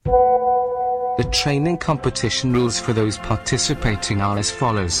The training competition rules for those participating are as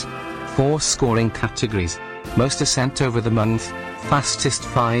follows. 4 scoring categories. Most ascent over the month, fastest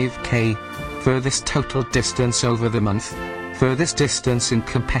 5k, furthest total distance over the month, furthest distance in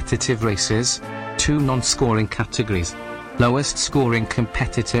competitive races, 2 non-scoring categories. Lowest scoring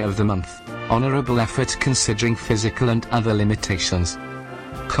competitor of the month, honourable effort considering physical and other limitations.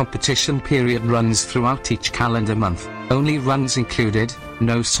 Competition period runs throughout each calendar month, only runs included,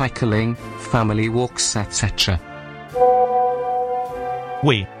 no cycling, family walks, etc.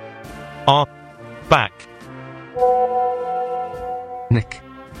 We are back. Nick,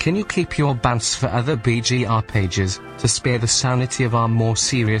 can you keep your bants for other BGR pages, to spare the sanity of our more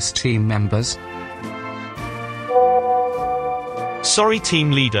serious team members? Sorry,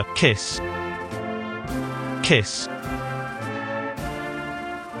 team leader. Kiss. Kiss.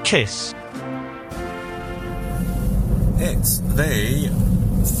 Kiss. It's the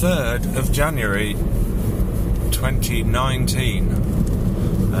 3rd of January 2019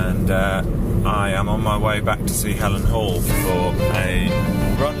 and I am on my way back to see Helen Hall for a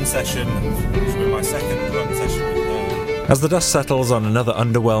run session, which will be my second run session with her. As the dust settles on another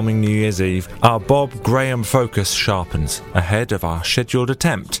underwhelming New Year's Eve, our Bob Graham focus sharpens ahead of our scheduled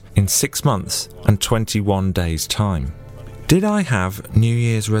attempt in 6 months and 21 days' time. Did I have New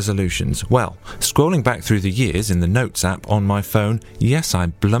Year's resolutions? Well, scrolling back through the years in the Notes app on my phone, yes, I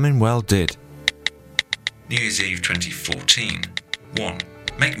blummin' well did. New Year's Eve 2014. 1.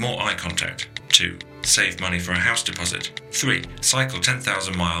 Make more eye contact. 2. Save money for a house deposit. 3. Cycle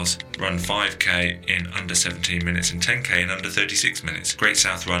 10,000 miles, run 5k in under 17 minutes and 10k in under 36 minutes. Great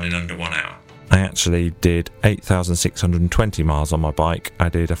South Run in under 1 hour. I actually did 8,620 miles on my bike. I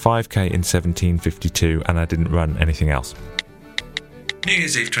did a 5k in 17:52 and I didn't run anything else. New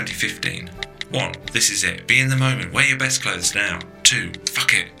Year's Eve 2015. 1. This is it. Be in the moment. Wear your best clothes now. 2.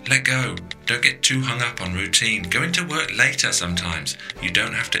 Fuck it. Let go. Don't get too hung up on routine. Go into work later sometimes. You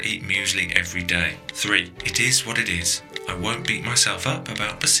don't have to eat muesli every day. 3. It is what it is. I won't beat myself up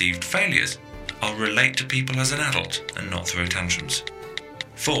about perceived failures. I'll relate to people as an adult and not throw tantrums.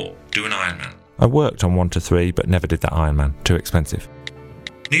 4. Do an Ironman. I worked on 1 to 3 but never did that Ironman. Too expensive.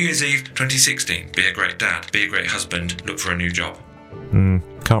 New Year's Eve 2016. Be a great dad. Be a great husband. Look for a new job.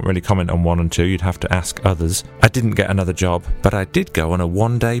 Can't really comment on 1 and 2, you'd have to ask others. I didn't get another job, but I did go on a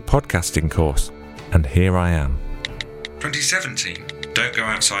 1-day podcasting course. And here I am. 2017. Don't go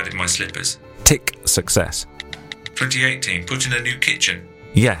outside in my slippers. Tick, success. 2018. Put in a new kitchen.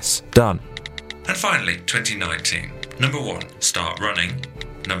 Yes, done. And finally, 2019. Number 1. Start running.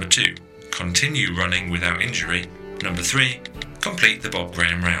 Number 2. Continue running without injury. Number 3. Complete the Bob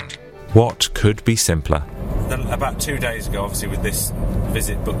Graham round. What could be simpler? About 2 days ago, obviously with this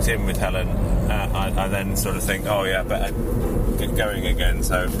visit booked in with Helen, I then sort of think, oh yeah, better get going again.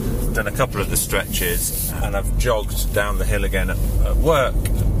 So I've done a couple of the stretches and I've jogged down the hill again at work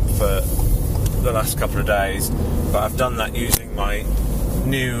for the last couple of days, but I've done that using my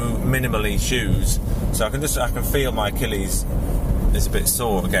new minimally shoes, so I can feel my Achilles is a bit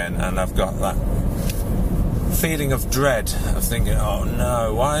sore again, and I've got that feeling of dread of thinking, oh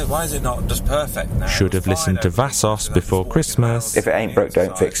no, why is it not just perfect now? Should have listened to Vassos before Christmas. If it ain't broke,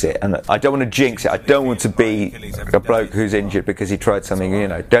 don't fix it. And I don't want to jinx it. I don't want to be a bloke who's injured because he tried something,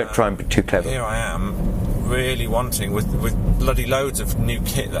 don't try and be too clever. Here I am, really wanting, with bloody loads of new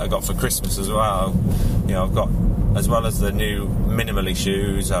kit that I got for Christmas as well. I've got, as well as the new minimally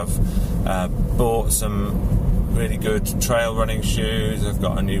shoes, I've bought some really good trail running shoes. I've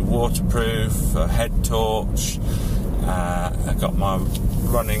got a new waterproof, a head torch. I got my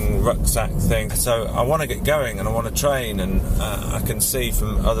running rucksack thing. So I want to get going and I want to train, and I can see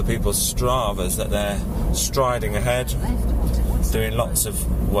from other people's Stravas that they're striding ahead, doing lots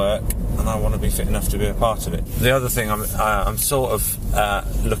of work, and I want to be fit enough to be a part of it. The other thing I'm sort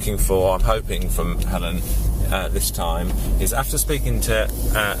of looking for, I'm hoping from Helen this time, is after speaking to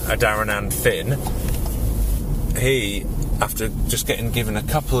Darren and Finn, he, after just getting given a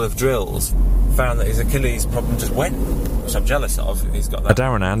couple of drills, found that his Achilles problem just went, which I'm jealous of. He's got that.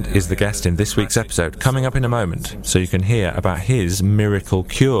 Adaranand is the guest in this week's episode, coming up in a moment, so you can hear about his miracle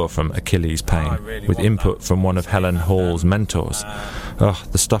cure from Achilles pain, with input from one of Helen Hall's mentors.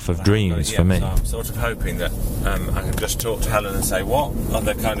 The stuff of dreams for me. So I'm sort of hoping that I can just talk to Helen and say, what are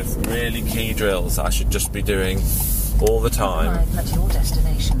the kind of really key drills that I should just be doing all the time,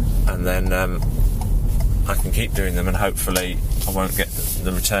 and then I can keep doing them, and hopefully I won't get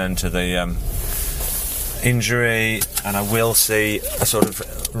the return to the injury, and I will see a sort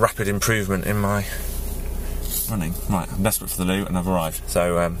of rapid improvement in my running. Right, I'm desperate for the loo and I've arrived,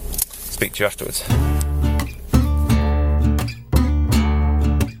 so speak to you afterwards.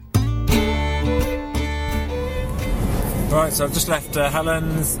 Right, so I've just left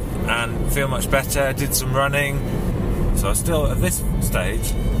Helen's and feel much better, did some running. So I still, at this stage,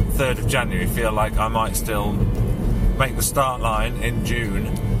 3rd of January, feel like I might still make the start line in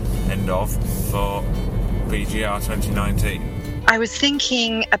June, for BGR 2019. I was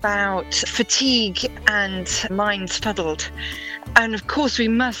thinking about fatigue and minds fuddled. And of course we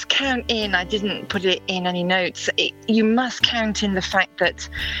must count in, I didn't put it in any notes, you must count in the fact that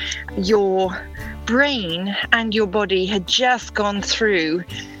your brain and your body had just gone through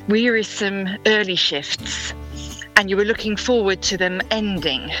wearisome early shifts and you were looking forward to them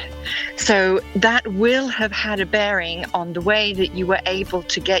ending. So that will have had a bearing on the way that you were able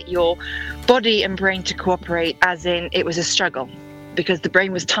to get your body and brain to cooperate, as in it was a struggle. Because the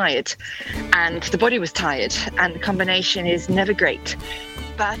brain was tired and the body was tired, and the combination is never great.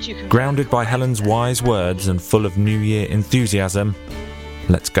 But you can... Grounded by Helen's wise words and full of New Year enthusiasm,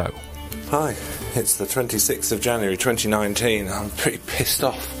 let's go. Hi, it's the 26th of January 2019. I'm pretty pissed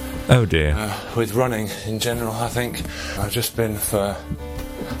off. Oh dear. With running in general, I think. I've just been for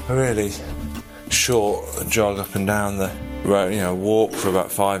a really short jog up and down the road, walk for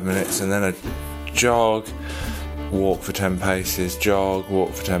about 5 minutes and then a jog, walk for 10 paces, jog,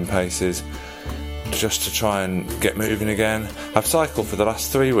 walk for 10 paces, just to try and get moving again. I've cycled for the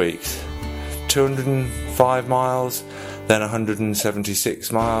last 3 weeks, 205 miles, then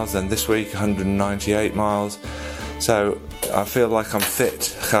 176 miles, then this week 198 miles. So I feel like I'm fit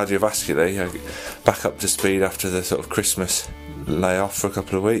cardiovascularly, back up to speed after the sort of Christmas layoff for a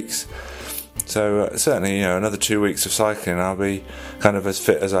couple of weeks. So certainly, another 2 weeks of cycling, I'll be kind of as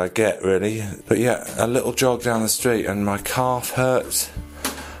fit as I get, really. But yeah, a little jog down the street and my calf hurts,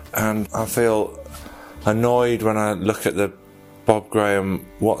 and I feel annoyed when I look at the Bob Graham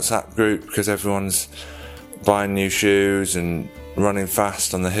WhatsApp group because everyone's buying new shoes and running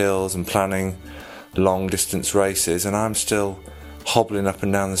fast on the hills and planning long distance races, and I'm still hobbling up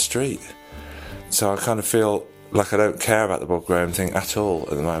and down the street. So I kind of feel like I don't care about the Bob Graham thing at all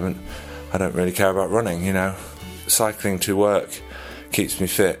at the moment. I don't really care about running, Cycling to work keeps me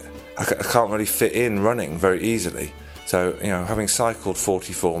fit. I can't really fit in running very easily. So, having cycled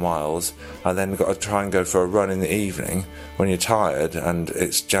 44 miles, I then got to try and go for a run in the evening when you're tired and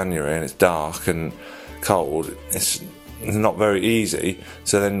it's January and it's dark and cold. It's not very easy.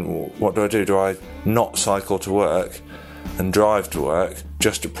 So then what do? Do I not cycle to work and drive to work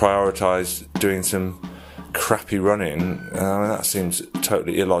just to prioritise doing some crappy running? That seems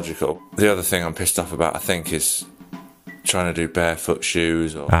totally illogical. The other thing I'm pissed off about, I think, is trying to do barefoot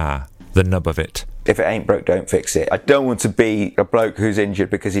shoes. The nub of it. If it ain't broke, don't fix it. I don't want to be a bloke who's injured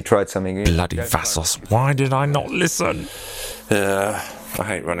because he tried something. Bloody Vassos, why did I not listen? I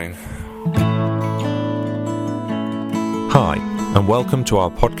hate running. Hi, and welcome to our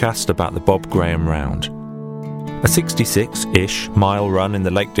podcast about the Bob Graham Round. A 66-ish mile run in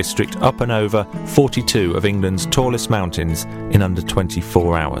the Lake District up and over 42 of England's tallest mountains in under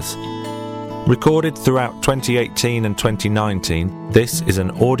 24 hours. Recorded throughout 2018 and 2019, this is an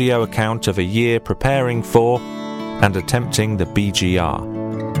audio account of a year preparing for and attempting the BGR.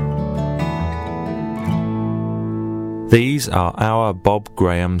 These are our Bob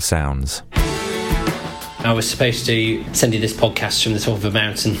Graham sounds. I was supposed to send you this podcast from the top of a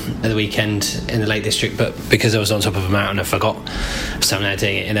mountain at the weekend in the Lake District, but because I was on top of a mountain I forgot, so I'm now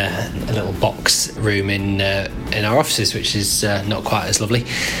doing it in a little box room in our offices, which is not quite as lovely.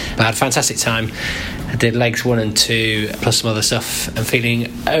 But I had a fantastic time. I did legs 1 and 2 plus some other stuff. I'm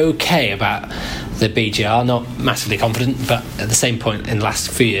feeling okay about the BGR, not massively confident, but at the same point in the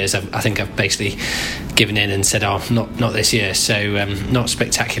last few years I think I've basically given in and said, not this year. So not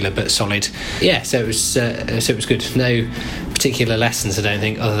spectacular but solid. Yeah, so it was good. No particular lessons, I don't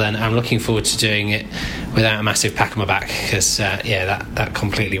think, other than I'm looking forward to doing it without a massive pack on my back, because that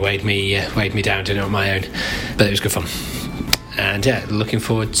completely weighed me down doing it on my own. But it was good fun. And looking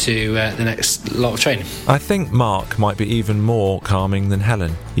forward to the next lot of training. I think Mark might be even more calming than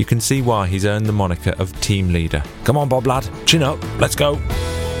Helen. You can see why he's earned the moniker of team leader. Come on, Bob lad, chin up, let's go.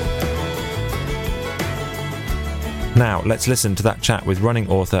 Now, let's listen to that chat with running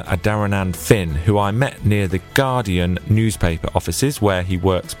author Adharanand Finn, who I met near the Guardian newspaper offices where he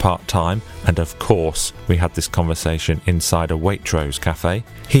works part-time, and of course we had this conversation inside a Waitrose cafe.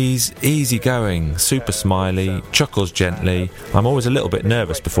 He's easygoing, super smiley, chuckles gently. I'm always a little bit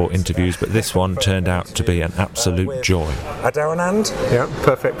nervous before interviews, but this one turned out to be an absolute joy. Adharanand? Yeah,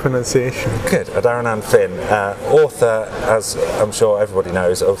 perfect pronunciation. Good. Adharanand Finn, author, as I'm sure everybody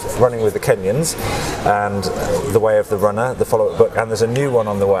knows, of Running with the Kenyans and The Way of the Runner, the follow-up book, and there's a new one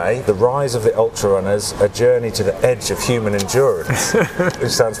on the way, The Rise of the Ultra Runners, A Journey to the Edge of Human Endurance,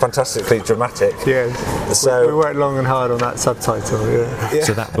 which sounds fantastically dramatic. Yeah, so we worked long and hard on that subtitle. Yeah.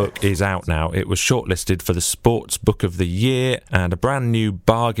 So that book is out now. It was shortlisted for the Sports Book of the Year, and a brand new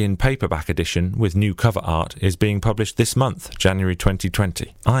bargain paperback edition with new cover art is being published this month, January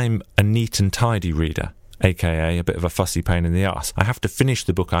 2020. I'm a neat and tidy reader, aka a bit of a fussy pain in the arse. I have to finish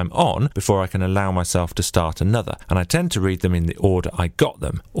the book I'm on before I can allow myself to start another, and I tend to read them in the order I got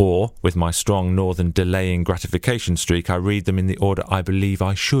them, or, with my strong northern delaying gratification streak, I read them in the order I believe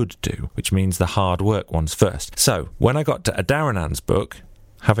I should do, which means the hard work ones first. So, when I got to Adaranand's book,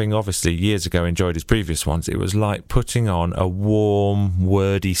 having obviously years ago enjoyed his previous ones, it was like putting on a warm,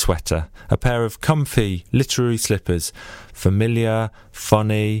 wordy sweater, a pair of comfy literary slippers, familiar,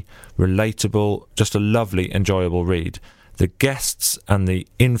 funny, relatable, just a lovely, enjoyable read. The guests and the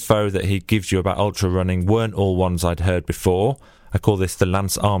info that he gives you about ultra running weren't all ones I'd heard before. I call this the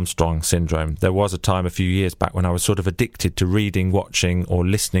Lance Armstrong syndrome. There was a time a few years back when I was sort of addicted to reading, watching, or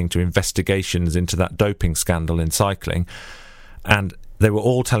listening to investigations into that doping scandal in cycling, and they were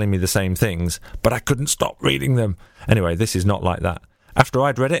all telling me the same things, but I couldn't stop reading them. Anyway, this is not like that. After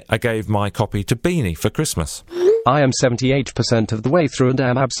I'd read it, I gave my copy to Beanie for Christmas. I am 78% of the way through and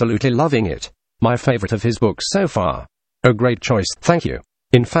am absolutely loving it. My favourite of his books so far. A great choice, thank you.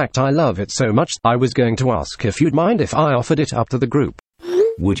 In fact, I love it so much, I was going to ask if you'd mind if I offered it up to the group.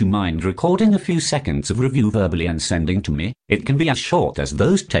 Would you mind recording a few seconds of review verbally and sending to me? It can be as short as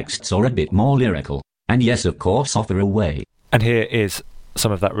those texts or a bit more lyrical. And yes, of course, offer away. And here is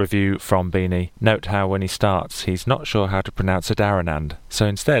some of that review from Beanie. Note how when he starts, he's not sure how to pronounce Adaranand, so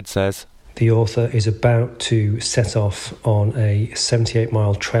instead says, the author is about to set off on a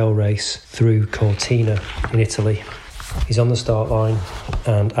 78-mile trail race through Cortina in Italy. He's on the start line,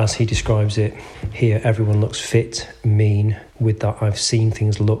 and as he describes it, here everyone looks fit, mean, with that I've seen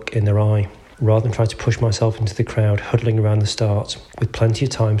things look in their eye. Rather than try to push myself into the crowd huddling around the start, with plenty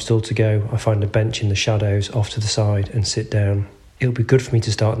of time still to go, I find a bench in the shadows off to the side and sit down. It'll be good for me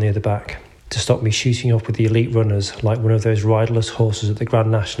to start near the back, to stop me shooting off with the elite runners like one of those riderless horses at the Grand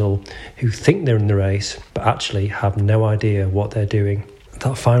National who think they're in the race but actually have no idea what they're doing.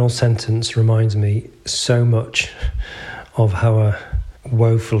 That final sentence reminds me so much of how a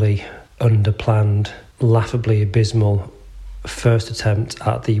woefully underplanned, laughably abysmal first attempt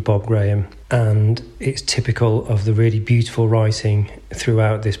at the Bob Graham, and it's typical of the really beautiful writing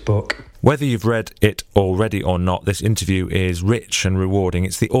throughout this book. Whether you've read it already or not, this interview is rich and rewarding.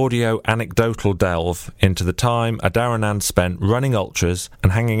 It's the audio anecdotal delve into the time Adaranand spent running ultras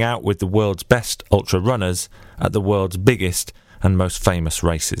and hanging out with the world's best ultra runners at the world's biggest and most famous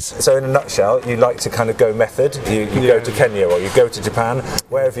races. So in a nutshell, you like to kind of go method. You go to Kenya or you go to Japan.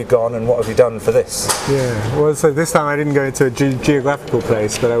 Where have you gone and what have you done for this? Yeah, well, so this time I didn't go to a geographical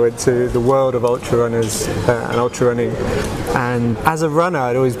place, but I went to the world of ultra runners and ultra running. And as a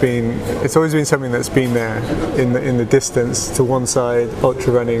runner, it's always been something that's been there in the distance to one side.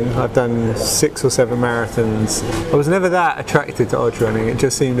 Ultra running, I've done 6 or 7 marathons. I was never that attracted to ultra running. It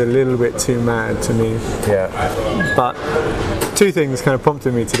just seemed a little bit too mad to me. Yeah. But 2 things kind of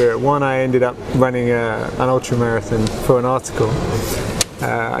prompted me to do it. One, I ended up running an ultra marathon for an article.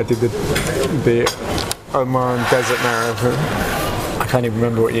 I did the Oman Desert Marathon. I can't even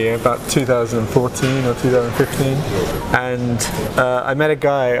remember what year, about 2014 or 2015. And I met a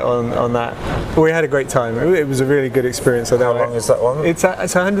guy on that. We had a great time. It was a really good experience. How long is that one? It's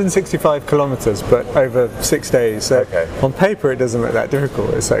 165 kilometers, but over 6 days. So on paper, it doesn't look that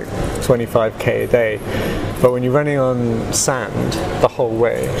difficult. It's like 25k a day. But when you're running on sand the whole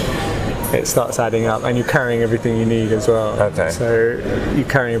way, it starts adding up, and you're carrying everything you need as well. Okay. So you're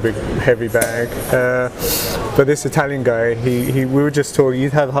carrying a big heavy bag. But this Italian guy, we were just talking.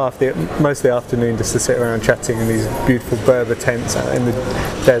 You'd have most of the afternoon just to sit around chatting in these beautiful Berber tents out in the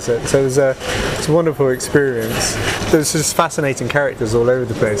desert. So it's a wonderful experience. There's just fascinating characters all over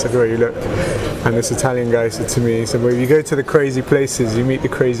the place everywhere you look. And this Italian guy said to me, he said, "Well, you go to the crazy places, you meet the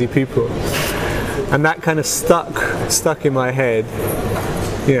crazy people." And that kind of stuck in my head.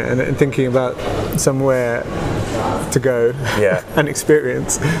 Yeah, and thinking about somewhere to go and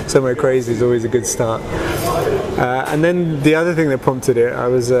experience somewhere crazy is always a good start. And then the other thing that prompted it,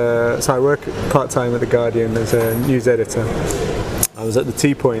 I work part-time at The Guardian as a news editor. I was at the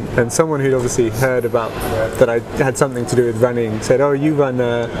Tea Point, and someone who'd obviously heard about that I had something to do with running said, "Oh, you run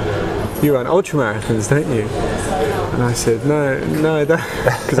ultramarathons, don't you?" And I said, "No, I don't,"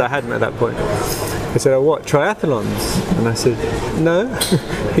 because I hadn't at that point. I said, oh, what, triathlons? And I said, no.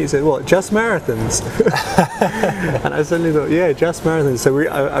 He said, what, just marathons? And I suddenly thought, yeah, just marathons. So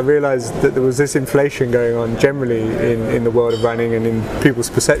I realised that there was this inflation going on generally in the world of running and in people's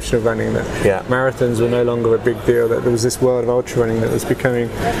perception of running, that marathons were no longer a big deal, that there was this world of ultra running that was becoming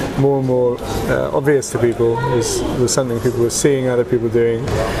more and more obvious to people, was something people were seeing other people doing.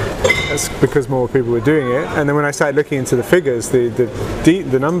 That's because more people were doing it. And then when I started looking into the figures,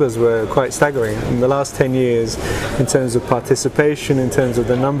 the numbers were quite staggering. In the last 10 years, in terms of participation, in terms of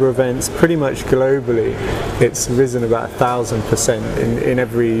the number of events, pretty much globally, it's risen about 1,000% in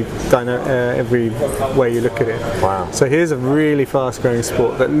every way you look at it. Wow. So here's a really fast-growing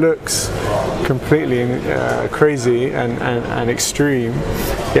sport that looks completely crazy and extreme,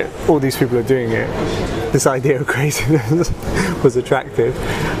 yet all these people are doing it. This idea of craziness was attractive,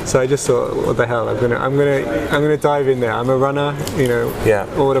 so I just thought, what the hell? I'm gonna dive in there. I'm a runner, you know. Yeah.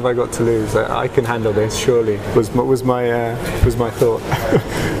 What have I got to lose? I can handle this. Surely was my thought,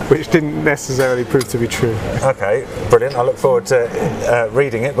 which didn't necessarily prove to be true. Okay, brilliant. I look forward to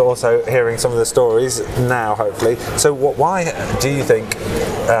reading it, but also hearing some of the stories now, hopefully. So, why do you think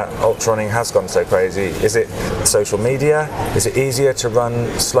ultra running has gone so crazy? Is it social media? Is it easier to run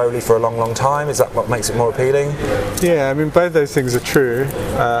slowly for a long time? Is that what makes it more appealing? Yeah, I mean, both those things are true.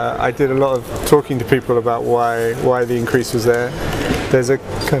 I did a lot of talking to people about why the increase was there. There's a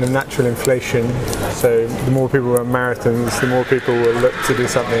kind of natural inflation, so the more people run marathons, the more people will look to do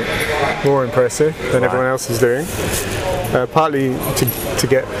something more impressive than everyone else is doing. Partly to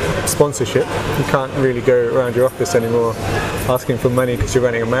get sponsorship. You can't really go around your office anymore asking for money because you're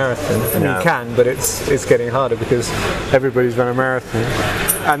running a marathon. I mean, you can, but it's getting harder because everybody's run a marathon.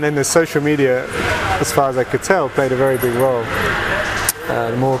 And then the social media, as far as I could tell, played a very big role.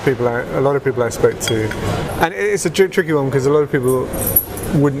 A lot of people I spoke to, and it's a tricky one because a lot of people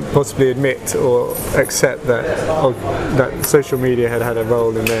wouldn't possibly admit or accept that social media had a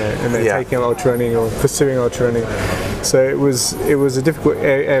role in their taking up ultra running or pursuing ultra running. So it was a difficult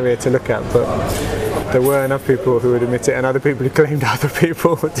area to look at, but there were enough people who would admit it, and other people who claimed other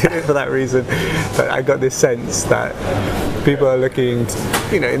people did it for that reason. But I got this sense that people are looking,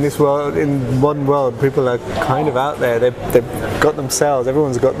 in this world, in modern world, people are kind of out there. They've got themselves.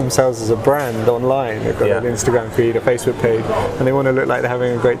 Everyone's got themselves as a brand online. They've got an Instagram feed, a Facebook page, and they want to look like they're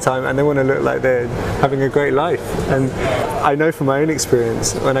having a great time, and they want to look like they're having a great life. And I know from my own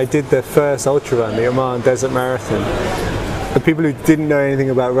experience, when I did the first ultra run, the Oman Desert Marathon, the people who didn't know anything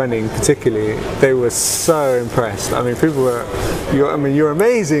about running particularly, they were so impressed. I mean, people were, you're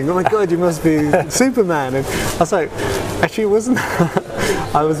amazing, oh my god, you must be Superman. And I was like, actually it wasn't.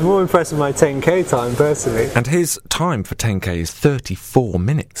 I was more impressed with my 10k time personally. And his time for 10k is 34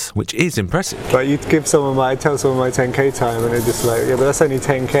 minutes, which is impressive. But you'd tell someone my 10k time and they're just like, yeah, but that's only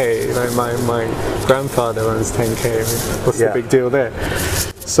 10k. My grandfather runs 10k. I mean, what's the big deal there?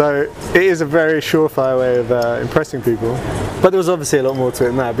 So it is a very surefire way of impressing people. But there was obviously a lot more to it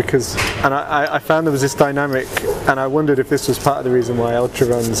than that, because, and I found there was this dynamic, and I wondered if this was part of the reason why ultra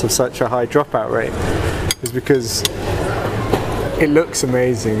runs have such a high dropout rate, is because it looks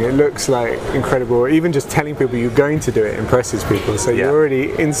amazing, it looks like incredible. Even just telling people you're going to do it impresses people, so you're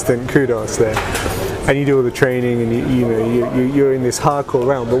already instant kudos there. And you do all the training, and you're in this hardcore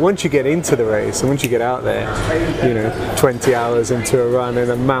realm. But once you get into the race, and once you get out there, 20 hours into a run in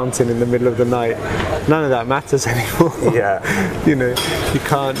a mountain in the middle of the night, none of that matters anymore. You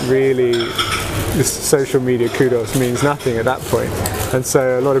can't really. This social media kudos means nothing at that point, and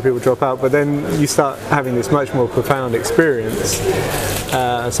so a lot of people drop out. But then you start having this much more profound experience.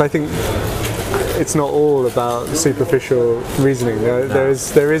 So I think it's not all about superficial reasoning. There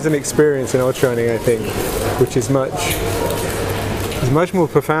is an experience in ultra running, I think, which is much more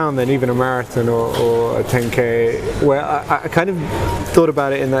profound than even a marathon or a 10k, where I kind of thought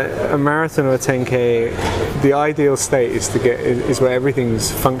about it in that a marathon or a 10k, the ideal state is where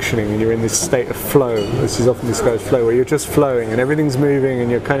everything's functioning and you're in this state of flow. This is often described as flow, where you're just flowing and everything's moving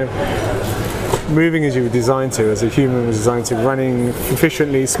and you're kind of moving as you were designed to, as a human was designed to, running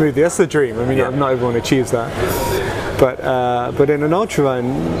efficiently, smoothly. That's the dream. I mean, not everyone achieves that. But in an ultra run,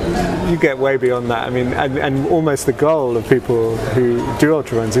 you get way beyond that. I mean, and almost the goal of people who do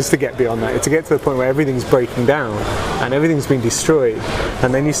ultra runs is to get beyond that. It's to get to the point where everything's breaking down and everything's being destroyed,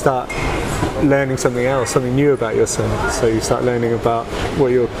 and then you start learning something else, something new about yourself. So you start learning about what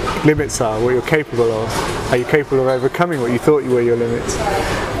your limits are, what you're capable of. Are you capable of overcoming what you thought were your limits?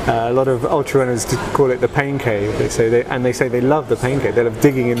 A lot of ultra runners call it the pain cave. They say they love the pain cave. They love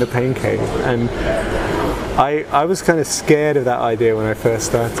digging in the pain cave, and I was kind of scared of that idea when I first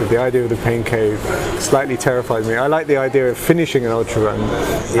started. The idea of the pain cave slightly terrified me. I like the idea of finishing an ultra run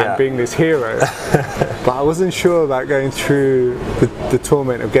and being this hero, but I wasn't sure about going through the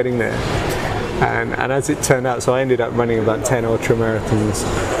torment of getting there. And as it turned out, so I ended up running about 10 ultra marathons,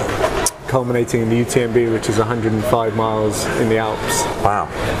 culminating in the UTMB, which is 105 miles in the Alps. Wow.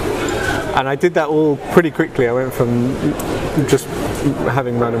 And I did that all pretty quickly. I went from just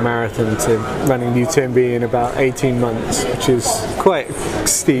having run a marathon to running the UTMB in about 18 months, which is quite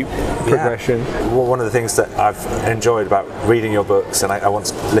steep progression. Well, one of the things that I've enjoyed about reading your books, and I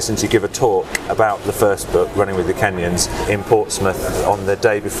once listened to you give a talk about the first book, Running with the Kenyans, in Portsmouth on the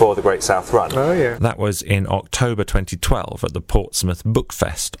day before the Great South Run. Oh yeah. That was in October 2012 at the Portsmouth Book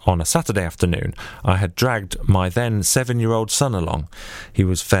Fest on a Saturday afternoon. I had dragged my then 7-year-old son along. He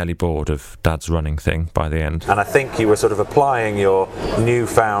was fairly bored of Dad's running thing by the end. And I think you were sort of applying your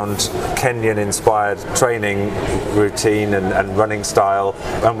newfound Kenyan-inspired training routine and running style,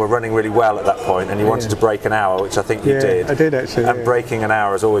 and were running really well at that point, and you wanted to break an hour, which I think you did. I did actually. And breaking an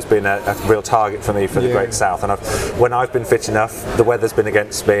hour has always been a real target for me for the Great South. And when I've been fit enough, the weather's been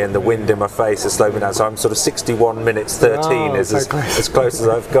against me and the wind in my face has slowed me down. So I'm sort of 61 minutes 13 is as close as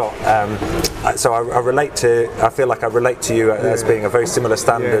I've got. So I feel like I relate to you as being a very similar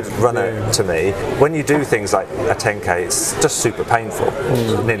standard runner to me. When you do things like a 10k, it's just super painful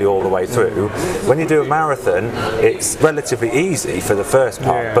nearly all the way through. When you do a marathon, it's relatively easy for the first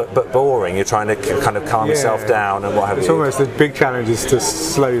part, but boring. You're trying to kind of calm yourself down and what have you. It's almost the big challenge is to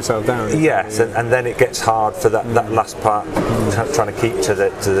slow yourself down. Yes, and then it gets hard for that last part, trying to keep to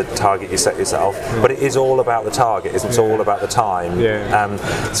the target you set yourself. But it is all about the target, isn't it? It's all about the time.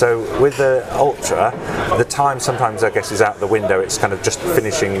 So with the ultra, the time sometimes I guess is out the window. It's kind of just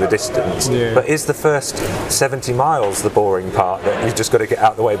finishing the distance. But is the first 70 miles the boring part that you've just got to get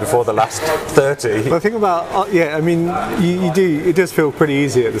out the way before the last 30? Well, the thing about I mean, it does feel pretty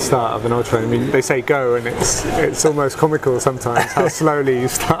easy at the start of an ultra. I mean, they say go, and it's almost comical sometimes how slowly you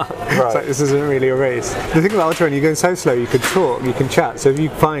start. It's like, this isn't really a race. The thing about ultra running, you're going so slow, you can talk, you can chat. So if you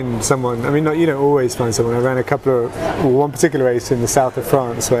find someone, I mean, you don't always find someone. I ran one particular race in the south of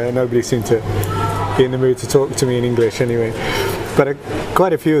France where nobody seemed to be in the mood to talk to me in English anyway. But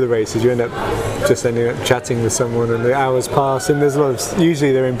quite a few of the races, you end up just ending up chatting with someone, and the hours pass, and there's a lot of,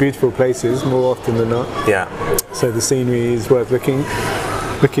 usually they're in beautiful places more often than not. So the scenery is worth looking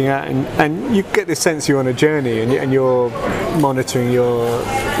at, and you get this sense you're on a journey, and you're monitoring your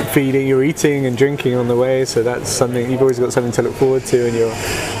feeding, you're eating and drinking on the way, so that's something, you've always got something to look forward to, and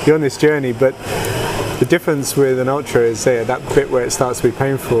you're on this journey. But the difference with an ultra is, say, at that bit where it starts to be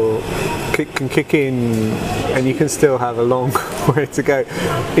painful, can kick in, and you can still have a long way to go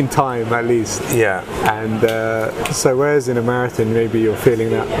in time, at least. And so whereas in a marathon maybe you're feeling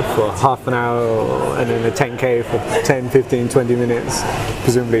that for half an hour, and then a 10k for 10, 15, 20 minutes,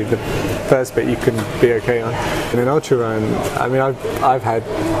 presumably the first bit you can be okay on. In an ultra run, I mean, I've had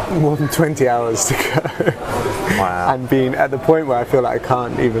more than 20 hours to go. And being at the point where I feel like I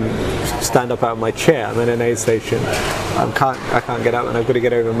can't even stand up out of my chair. I'm in an aid station. I can't get up, and I've got to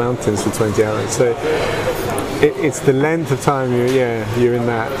get over mountains for 20 hours. So it's the length of time you're in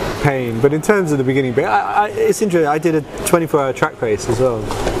that pain. But in terms of the beginning bit, it's interesting. I did a 24-hour track race as well,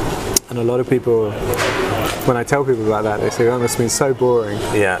 and a lot of people, when I tell people about that, they say, "Oh, it must have been so boring."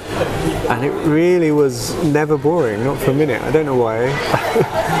 And it really was never boring, not for a minute. I don't know why.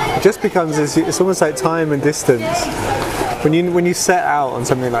 It just becomes it's almost like time and distance. When you set out on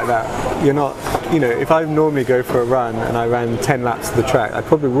something like that, you're not, if I normally go for a run and I ran 10 laps of the track, I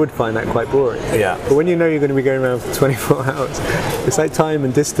probably would find that quite boring. But when you know you're going to be going around for 24 hours, it's like time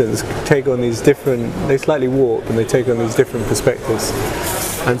and distance take on these different, they slightly warp and they take on these different perspectives.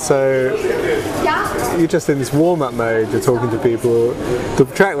 And so you're just in this warm-up mode, you're talking to people. The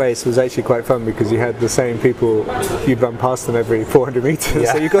track race was actually quite fun because you had the same people, you'd run past them every 400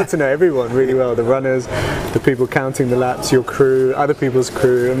 metres. So you got to know everyone really well, the runners, the people counting the laps, your crew, other people's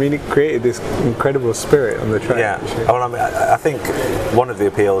crew. I mean, it created this incredible spirit on the track. Well, I think one of the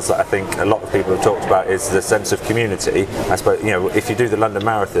appeals that I think a lot of people have talked about is the sense of community. I suppose, if you do the London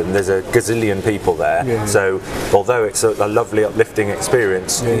Marathon, there's a gazillion people there. So although it's a lovely, uplifting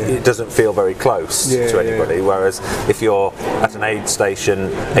experience, it doesn't feel very close to anybody. Whereas if you're at an aid station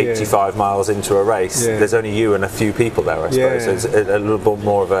 85 miles into a race, there's only you and a few people there, I suppose. So it's a little bit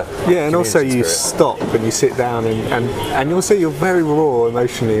more of a and also you spirit. Stop and you sit down and also you're very raw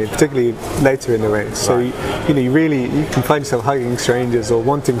emotionally, particularly later in the race. So you can find yourself hugging strangers or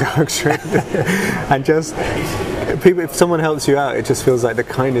wanting to hug strangers and just people, if someone helps you out, it just feels like the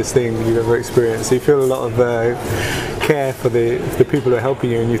kindest thing you've ever experienced. So you feel a lot of care for the people who are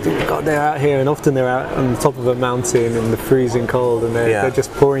helping you, and you think, God, they're out here, and often they're out on the top of a mountain in the freezing cold, and they're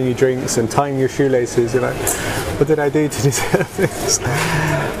just pouring you drinks and tying your shoelaces. You're like, what did I do to deserve this?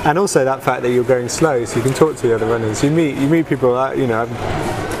 And also that fact that you're going slow, so you can talk to the other runners. You meet people that,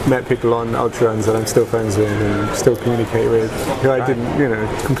 I've met people on ultra runs that I'm still friends with and still communicate with, who I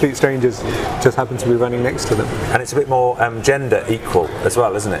didn't, complete strangers, just happen to be running next to them. And it's a bit more gender equal as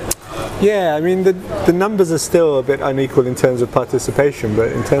well, isn't it? Yeah, I mean the numbers are still a bit unequal in terms of participation,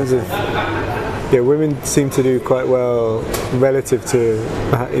 but in terms of women seem to do quite well relative to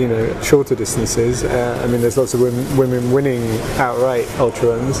shorter distances. I mean, there's lots of women winning outright ultra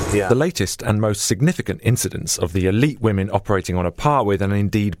runs. The latest and most significant incidence of the elite women operating on a par with, and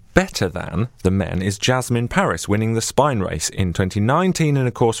indeed better than, the men is Jasmine Paris winning the Spine race in 2019 in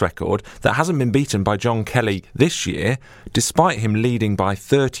a course record that hasn't been beaten by John Kelly this year, despite him leading by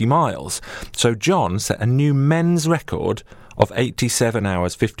 30 miles. So John set a new men's record of 87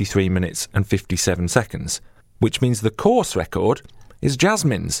 hours, 53 minutes and 57 seconds, which means the course record is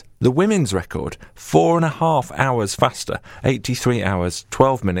Jasmine's, the women's record, 4.5 hours faster, 83 hours,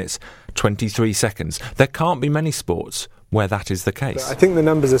 12 minutes, 23 seconds. There can't be many sports where that is the case. I think the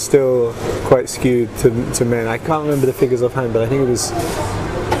numbers are still quite skewed to men. I can't remember the figures offhand, but I think it was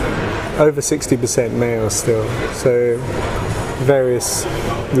over 60% male still. So various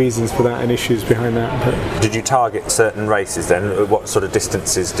reasons for that and issues behind that. But did you target certain races then? What sort of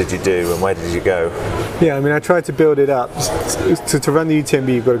distances did you do and where did you go? Yeah, I mean, I tried to build it up. To run the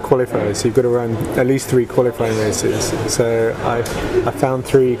UTMB, you've got to qualify, so you've got to run at least 3 qualifying races. So I found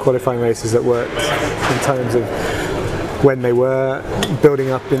 3 qualifying races that worked in terms of when they were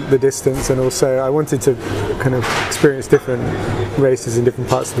building up in the distance, and also I wanted to kind of experience different races in different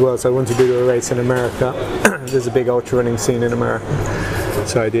parts of the world. So I wanted to do a race in America. There's a big ultra running scene in America,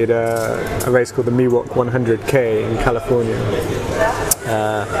 so I did a race called the Miwok 100K in California.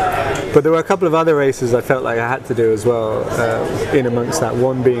 But there were a couple of other races I felt like I had to do as well, in amongst that,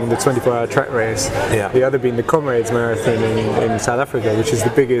 one being the 24-hour track race, the other being the Comrades Marathon in South Africa, which is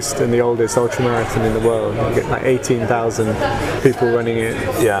the biggest and the oldest ultra marathon in the world. You get like 18,000 people running it.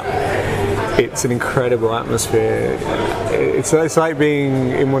 It's an incredible atmosphere. It's like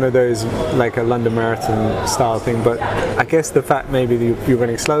being in one of those, like a London Marathon style thing, but I guess the fact maybe that you're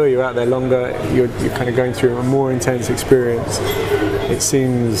running slower, you're out there longer, you're kind of going through a more intense experience. It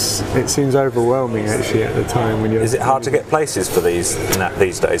seems overwhelming actually at the time when you're. Is it hard to get places for these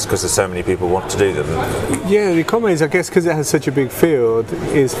days because there's so many people want to do them? Yeah, the Comrades, I guess, because it has such a big field,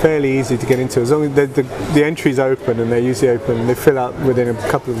 is fairly easy to get into. As long as the entry's open, and they're usually open, they fill up within a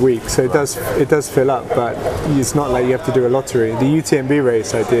couple of weeks. So it does fill up, but it's not like you have to do a lottery. The UTMB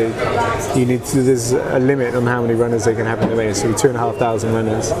race I did, there's a limit on how many runners they can have in the race. So 2,500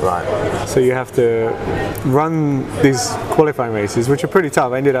 runners. Right. So you have to run these qualifying races, which are pretty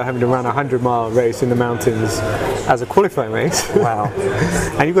tough. I ended up having to run a 100-mile race in the mountains as a qualifying race. Wow.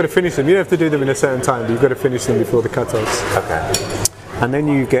 And you've got to finish them. You don't have to do them in a certain time, but you've got to finish them before the cut-offs. Okay. And then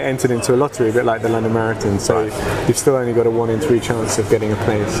you get entered into a lottery, a bit like the London Marathon, so you've still only got a 1 in 3 chance of getting a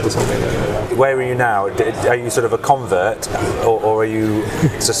place or something like that. Where are you now? Are you sort of a convert, or are you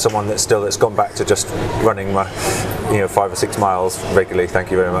just someone that's gone back to just running 5 or 6 miles regularly? Thank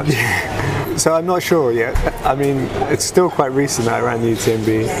you very much. So I'm not sure yet. I mean, it's still quite recent that I ran the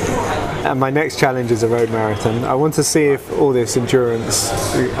UTMB, and my next challenge is a road marathon. I want to see if all this endurance,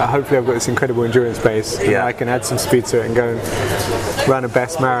 hopefully I've got this incredible endurance base, and I can add some speed to it and go and run a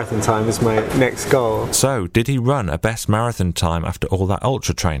best marathon time is my next goal. So, did he run a best marathon time after all that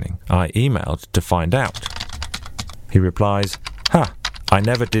ultra training? I emailed to find out. He replies, I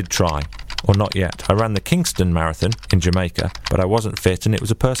never did try. Or not yet. I ran the Kingston Marathon in Jamaica, but I wasn't fit and it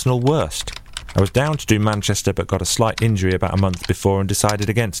was a personal worst. I was down to do Manchester but got a slight injury about a month before and decided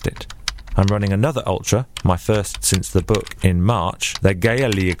against it. I'm running another ultra, my first since the book, in March, the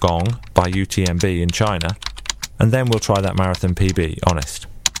Gaoliagong by UTMB in China, and then we'll try that marathon PB, honest.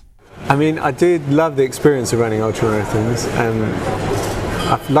 I mean, I did love the experience of running ultra marathons, and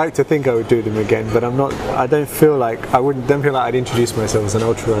I'd like to think I would do them again, but I don't feel like I'd introduce myself as an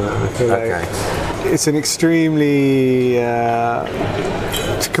ultra runner. I feel like it's an extremely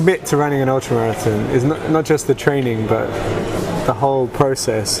to commit to running an ultra marathon is not just the training, but the whole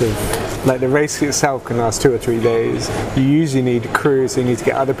process of, like, the race itself can last 2 or 3 days. You usually need crews, so you need to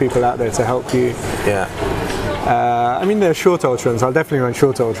get other people out there to help you. I mean, they're short ultra runs. I'll definitely run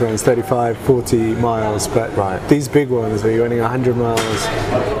short ultra runs, 35, 40 miles. But these big ones where you're running 100 miles,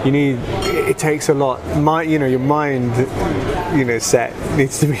 it takes a lot. Your mind, set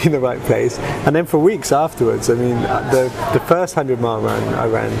needs to be in the right place. And then for weeks afterwards, I mean, the first 100-mile run I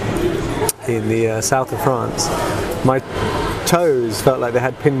ran in the south of France, my toes felt like they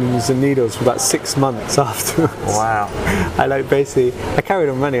had pins and needles for about 6 months afterwards. Wow. I carried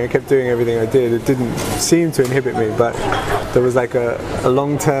on running, I kept doing everything I did. It didn't seem to inhibit me, but there was like a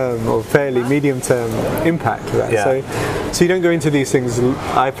long-term or fairly medium-term impact to that. Yeah. So you don't go into these things,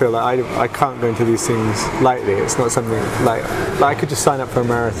 I feel like I can't go into these things lightly. It's not something like I could just sign up for a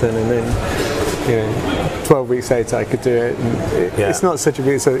marathon and then 12 weeks later I could do it. It's not such a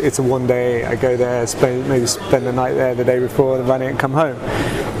big, it's a one day, I go there, spend the night there the day before, and run it and come home.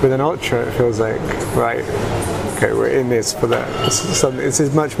 With an ultra it feels like, right, okay, we're in this for that. It's a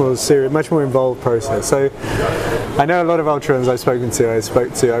much more serious, much more involved process. So I know a lot of ultra runners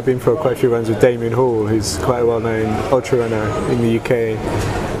I've been for quite a few runs with Damien Hall, who's quite a well-known ultra runner in the UK.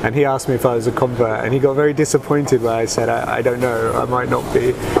 And he asked me if I was a convert, and he got very disappointed when I said, I don't know, I might not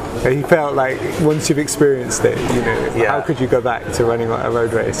be. And he felt like once you've experienced it, how could you go back to running a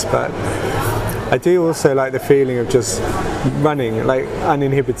road race? But I do also like the feeling of just running, like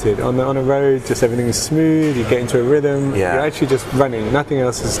uninhibited. On a road, just everything is smooth, you get into a rhythm, you're actually just running, nothing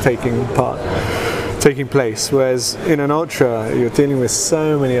else is taking place, whereas in an ultra you're dealing with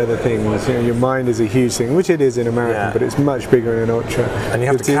so many other things. Your mind is a huge thing, which it is in a marathon, but it's much bigger in an ultra. And you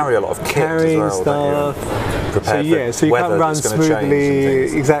have to carry a lot of kit as well, stuff. So you can't run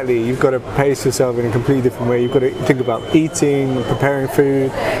smoothly. Exactly, you've got to pace yourself in a completely different way. You've got to think about eating, preparing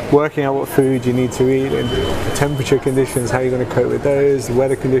food, working out what food you need to eat, and temperature conditions, how you're going to cope with those, the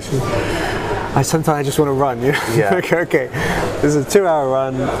weather conditions. Sometimes I just want to run. Okay, this is a 2-hour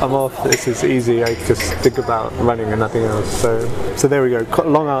run, I'm off, this is easy, I just think about running and nothing else. So there we go,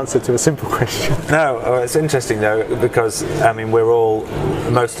 long answer to a simple question. No, it's interesting though, because I mean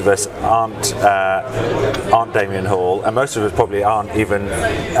most of us aren't Damien Hall, and most of us probably aren't even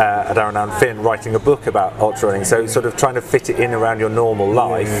Adaranan Finn writing a book about ultra running, so sort of trying to fit it in around your normal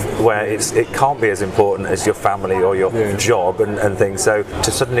life where it can't be as important as your family or your job and things, so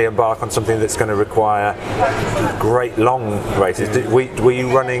to suddenly embark on something that's going to require great long races. Were you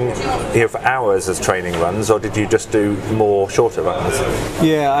running for hours as training runs, or did you just do more shorter runs?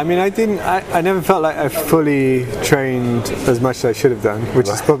 Yeah, I mean, I never felt like I fully trained as much as I should have done, which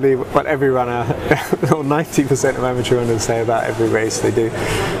is probably what every runner, or 90% of amateur runners say about every race they do.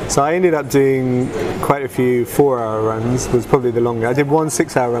 So I ended up doing quite a few 4-hour runs, was probably the longest. I did one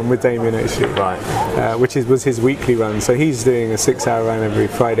 6-hour run with Damien actually, which was his weekly run. So he's doing a 6-hour run every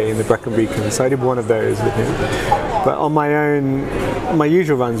Friday in the Brecon Beacon. So I did one of those with him. But on my own, my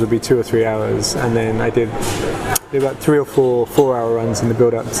usual runs would be 2 or 3 hours, and then I did about 3 or 4 4-hour runs in the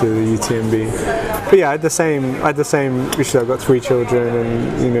build up to the UTMB. But yeah, I had the same issue. I've got 3 children,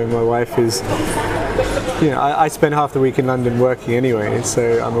 and my wife is. I spend half the week in London working anyway,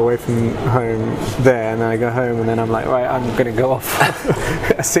 so I'm away from home there, and then I go home, and then I'm like, right, I'm going to go off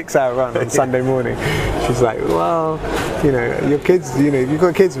a 6-hour run on Sunday morning. She's like, well, your kids, you've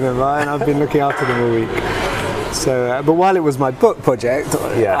got kids, remember, and I've been looking after them all week. So, but while it was my book project,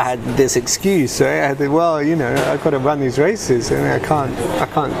 I had this excuse. So I had I've got to run these races, and I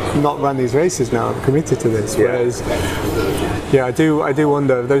can't not run these races now. I'm committed to this. Whereas, I do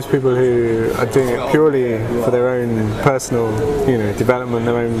wonder, those people who are doing it purely for their own personal, development,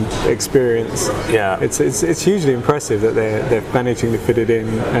 their own experience. Yeah, it's hugely impressive that they're managing to fit it in.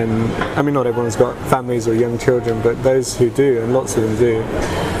 And I mean, not everyone's got families or young children, but those who do, and lots of them do.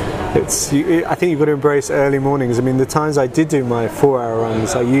 I think you've got to embrace early mornings. I mean, the times I did do my 4-hour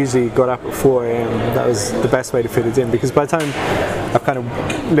runs, I usually got up at 4 a.m. That was the best way to fit it in, because by the time I've kind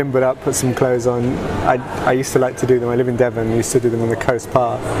of limbered up, put some clothes on, I used to like to do them. I live in Devon, used to do them on the Coast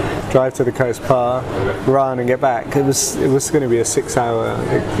Par, drive to the Coast Par, run and get back. It was going to be a 6-hour,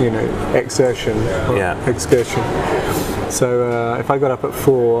 excursion. So if I got up at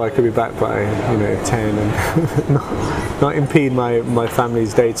 4, I could be back by 10 and not impede my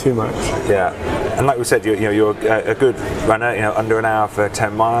family's day too much. Yeah, and like we said, you're a good runner. Under an hour for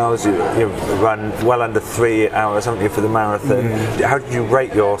 10 miles. You run well under 3 hours, haven't you, for the marathon? How did you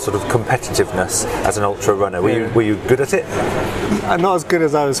rate your sort of competitiveness as an ultra runner? Were you good at it? Not as good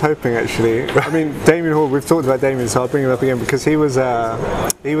as I was hoping, actually. I mean, Damien Hall. We've talked about Damien, so I'll bring him up again because he was a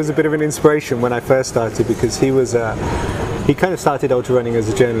bit of an inspiration when I first started, because he kind of started ultra running as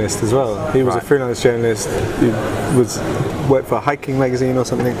a journalist as well. He was a freelance journalist. He worked for a hiking magazine or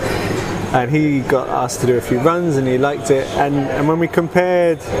something. and he got asked to do a few runs and he liked it, and when we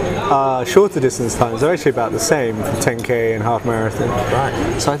compared shorter distance times, they're actually about the same for 10k and half marathon. Right.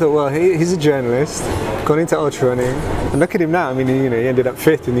 So I thought, well, he's a journalist, gone into ultra running, and look at him now. I mean, he ended up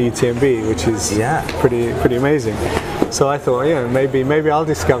 5th in the UTMB, which is pretty amazing. So I thought, maybe I'll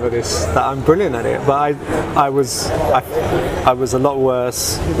discover this, that I'm brilliant at it. But I was a lot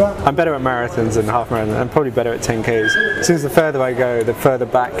worse. I'm better at marathons than half marathons. I'm probably better at 10Ks. Since the further I go, the further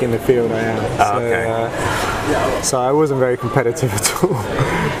back in the field I am. So I wasn't very competitive at all.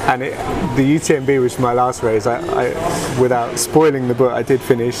 And the UTMB, which was my last race, I without spoiling the book, I did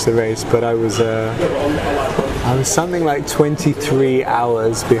finish the race, but I was something like 23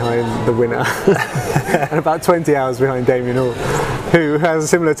 hours behind the winner and about 20 hours behind Damien Hall, who has a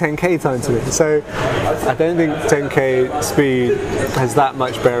similar 10k time to me. So I don't think 10k speed has that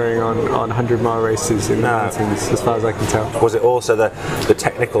much bearing on 100-mile races in the mountains, as far as I can tell. Was it also the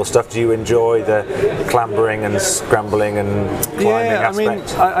technical stuff? Do you enjoy the clambering and scrambling and climbing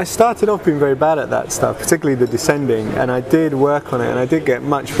aspect? I mean, I started off being very bad at that stuff, particularly the descending, and I did work on it and I did get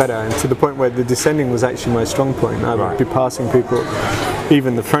much better, and to the point where the descending was actually my strong point. I would be passing people,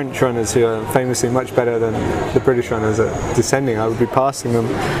 even the French runners who are famously much better than the British runners at descending, I would be passing them.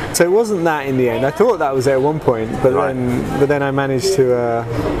 So it wasn't that in the end. I thought that was it at one point, but then I managed to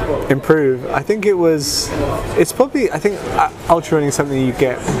improve. I think I think ultra running is something you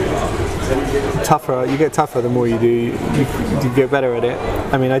get tougher. You get tougher the more you do. You get better at it.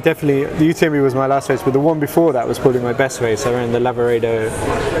 I mean, the UTMB was my last race, but the one before that was probably my best race. I ran the Lavaredo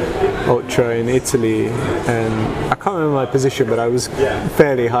Ultra in Italy, and I can't remember my position, but I was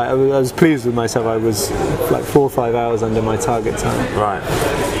fairly high. I was pleased with myself. I was like 4 or 5 hours under my target time. Right.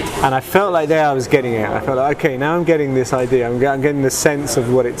 And I felt like there I was getting it. I felt like, okay, now I'm getting this idea. I'm getting the sense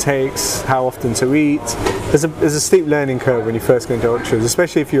of what it takes, how often to eat. There's a steep learning curve when you first go into ultras,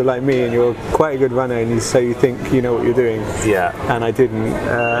 especially if you're like me and you're quite a good runner and you think you know what you're doing. Yeah. And I didn't.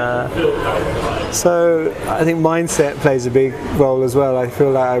 So I think mindset plays a big role as well. I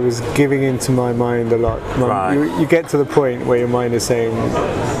feel like I was giving into my mind a lot. You get to the point where your mind is saying,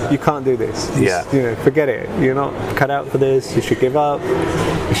 you can't do this. Forget it. You're not cut out for this. You should give up.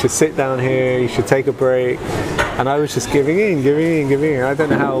 You should sit down here. You should take a break. And I was just giving in. I don't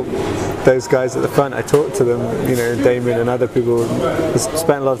know how those guys at the front, I talked to them, Damien and other people. I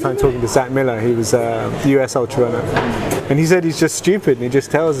spent a lot of time talking to Zach Miller. He was a US ultra runner. And he said he's just stupid, and he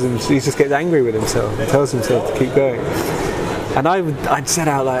just gets angry with himself and tells himself to keep going. And I'd set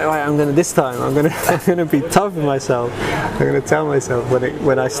out like, right, I'm gonna be tough with myself. I'm gonna tell myself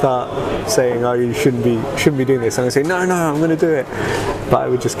when I start saying, oh, you shouldn't be doing this, I'm gonna say, no, I'm gonna do it. But I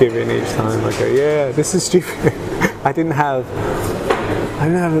would just give in each time. I go, yeah, this is stupid.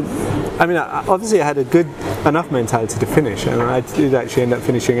 Obviously I had a good enough mentality to finish, and I did actually end up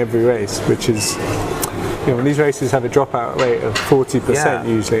finishing every race, which is, when these races have a dropout rate of 40%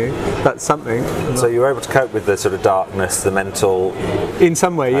 usually, that's something. So you were able to cope with the sort of darkness, the mental... In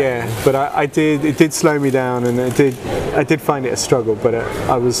some way, but it did slow me down, and I did find it a struggle, but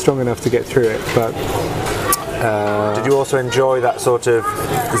I was strong enough to get through it. But did you also enjoy that sort of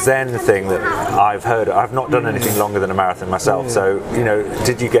Zen thing that I've heard? I've not done anything longer than a marathon myself, so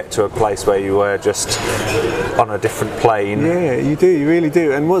did you get to a place where you were just on a different plane? Yeah, you do, you really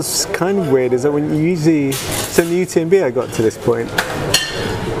do. And what's kind of weird is that when you usually, so in the UTMB I got to this point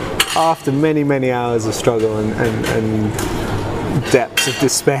after many, many hours of struggle and depths of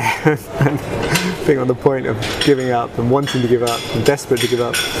despair and being on the point of giving up and wanting to give up and desperate to give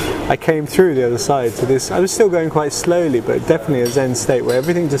up, I came through the other side to this. I was still going quite slowly, but definitely a Zen state where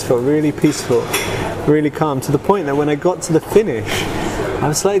everything just felt really peaceful, really calm, to the point that when I got to the finish, I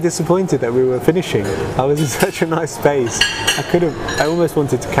was slightly disappointed that we were finishing. I was in such a nice space. I almost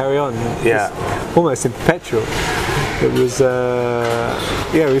wanted to carry on. Almost in perpetual. It was,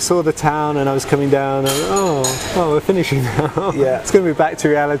 we saw the town and I was coming down and we're finishing now. It's going to be back to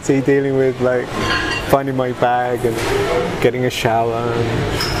reality, dealing with finding my bag and getting a shower.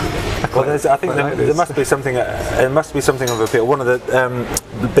 I think there must be something. It must be something of appeal. One of the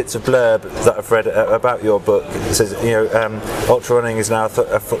bits of blurb that I've read about your book says, ultra running is now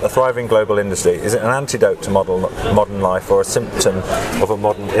a thriving global industry. Is it an antidote to modern life or a symptom of a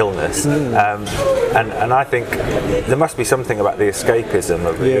modern illness? And I think there must be something about the escapism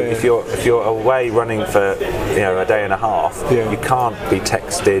of if you're away running for a day and a half, you can't be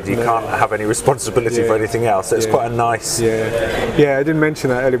texted, you can't have any responsibility for anything else. So it's quite a nice. I didn't mention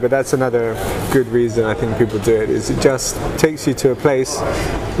that earlier, but that's another good reason I think people do it. Is it just takes you to a place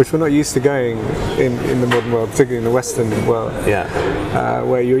which we're not used to going in the modern world, particularly in the Western world.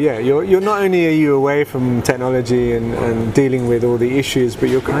 Where you're not only are you away from technology and dealing with all the issues, but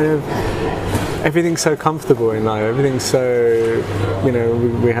you're kind of, everything's so comfortable in life. Everything's so,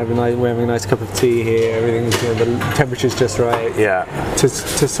 we're having a nice cup of tea here. Everything's, the temperature's just right. To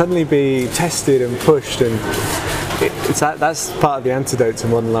suddenly be tested and pushed, and that's part of the antidote to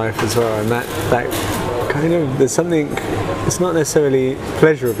modern life as well. And that kind of, there's something. It's not necessarily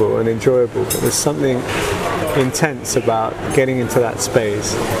pleasurable and enjoyable, but there's something intense about getting into that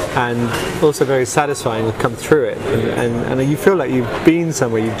space, and also very satisfying to come through it, and you feel like you've been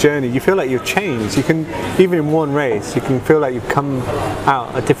somewhere, you've journeyed, you feel like you've changed. You can, even in one race, you can feel like you've come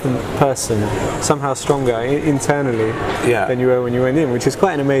out a different person, somehow stronger internally than you were when you went in, which is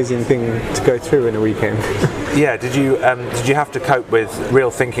quite an amazing thing to go through in a weekend. Did you have to cope with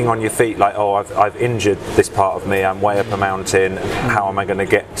real thinking on your feet, like, oh, I've injured this part of me, I'm way up a mountain, how am I going to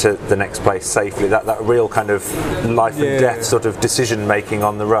get to the next place safely? That real kind of life and death sort of decision making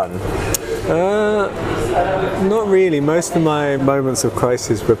on the run? Not really. Most of my moments of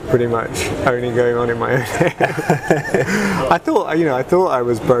crisis were pretty much only going on in my own head. I thought I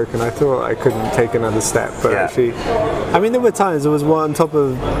was broken. I thought I couldn't take another step, but actually, there were times there was one on top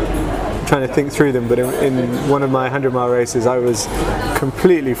of trying to think through them, but in one of my 100-mile races I was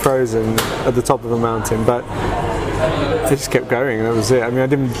completely frozen at the top of a mountain, but I just kept going, and that was it. I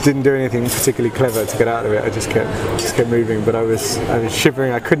didn't do anything particularly clever to get out of it. I just kept moving, but I was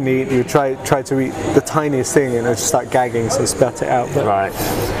shivering. I couldn't eat. You try to eat the tiniest thing and I just start gagging, so I spat it out.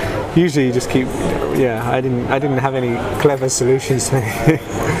 But usually you just keep. I didn't have any clever solutions to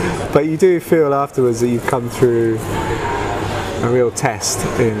anything. But you do feel afterwards that you've come through a real test,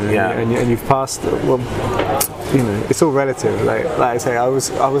 and you've passed. It's all relative. Like I say, I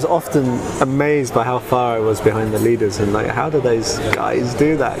was often amazed by how far I was behind the leaders, and like, how do those guys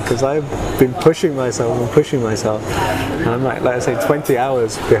do that? Because I've been pushing myself, and I'm like I say, 20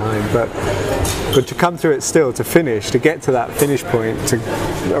 hours behind. But to come through it still, to finish, to get to that finish point, to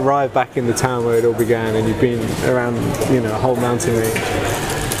arrive back in the town where it all began, and you've been around, a whole mountain range.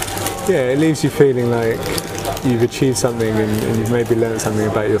 It leaves you feeling like you've achieved something, and you've maybe learned something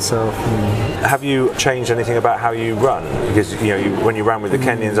about yourself. Have you changed anything about how you run? Because when you ran with the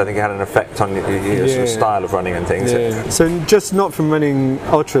Kenyans, I think it had an effect on your sort of style of running and things. So just not from running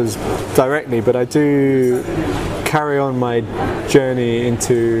ultras directly, but I do carry on my journey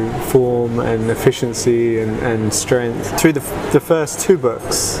into form and efficiency and strength through the first two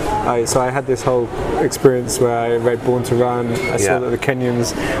books. So I had this whole experience where I read Born to Run. I saw that the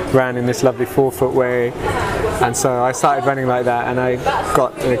Kenyans ran in this lovely 4-foot way, and so I started running like that, and I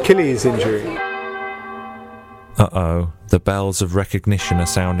got an Achilles injury. Uh-oh, the bells of recognition are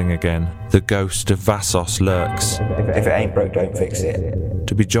sounding again. The ghost of Vassos lurks. If it ain't broke, don't fix it.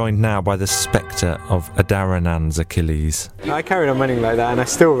 To be joined now by the spectre of Adaranan's Achilles. I carried on running like that, and I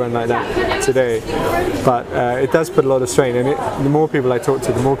still run like that today. But it does put a lot of strain, and the more people I talk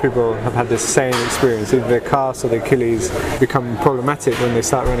to, the more people have had this same experience. Either their calves or their Achilles become problematic when they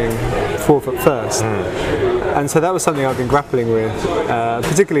start running 4-foot first. And so that was something I've been grappling with.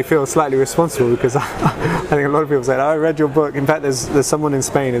 Particularly feel slightly responsible, because I think a lot of people say, I read your book. In fact, there's someone in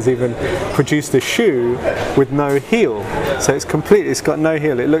Spain has even produced a shoe with no heel. So it's got no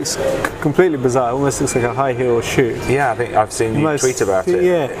heel. It looks completely bizarre. It almost looks like a high heel shoe. I think I've seen you tweet about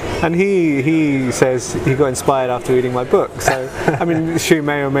it. And he says he got inspired after reading my book. So the shoe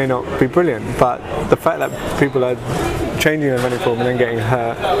may or may not be brilliant, but the fact that people are changing their running form and then getting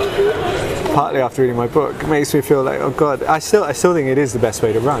hurt partly after reading my book makes me feel like, oh god, I still think it is the best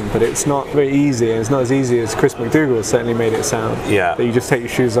way to run, but it's not very easy, and it's not as easy as Chris McDougall certainly made it sound. That you just take your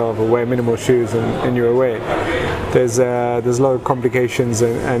shoes off or wear minimal shoes and you're away. There's a lot of complications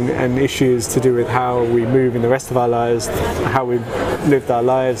and issues to do with how we move in the rest of our lives, how we've lived our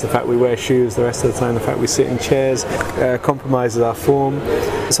lives, the fact we wear shoes the rest of the time, the fact we sit in chairs, compromises our form.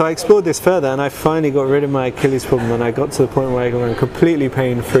 So I explored this further, and I finally got rid of my Achilles problem, and I got to the point where I can run completely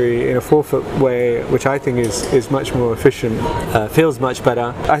pain-free in a 4-foot way, which I think is much more efficient, feels much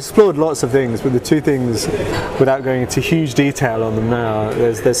better. I explored lots of things, but the two things, without going into huge detail on them now,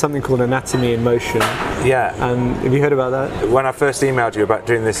 there's something called anatomy in motion. And have you heard about that? When I first emailed you about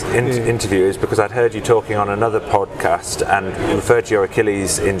doing this interview, is because I'd heard you talking on another podcast and referred to your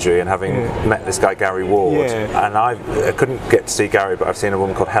Achilles injury and having met this guy Gary Ward. And I couldn't get to see Gary, but I've seen a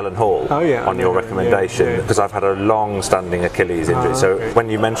woman called Helen Hall on your recommendation, because I've had a long-standing Achilles injury. So when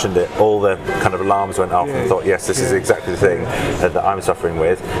you mentioned it, all the the kind of alarms went off and thought, yes, this is exactly the thing that I'm suffering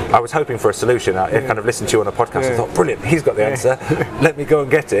with. I was hoping for a solution. I kind of listened to you on a podcast and thought, brilliant, he's got the answer. Let me go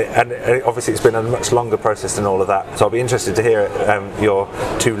and get it. And obviously it's been a much longer process than all of that. So I'll be interested to hear your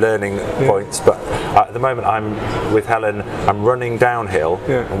 2 learning points. But at the moment I'm with Helen, I'm running downhill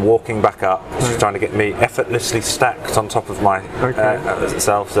and walking back up. She's trying to get me effortlessly stacked on top of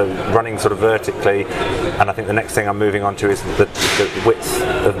myself, so running sort of vertically. And I think the next thing I'm moving on to is the width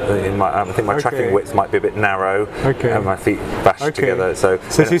in my. I think my tracking width might be a bit narrow, and my feet bashed together. So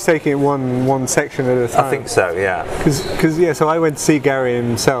she's taking it one section at a time. I think so, yeah. Because so I went to see Gary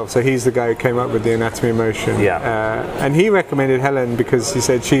himself. So he's the guy who came up with the anatomy of motion. And he recommended Helen because he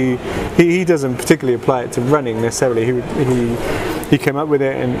said he doesn't particularly apply it to running necessarily. He came up with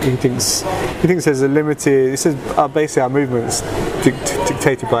it, and he thinks there's a limited. He says basically our movements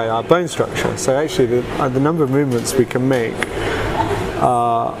dictated by our bone structure. So actually the number of movements we can make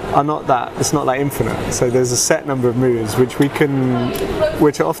are not that. It's not like infinite. So there's a set number of moves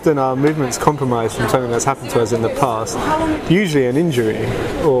which often are movements compromised from something that's happened to us in the past, usually an injury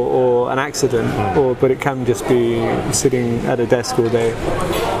or an accident, but it can just be sitting at a desk all day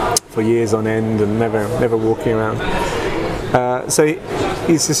for years on end and never walking around. So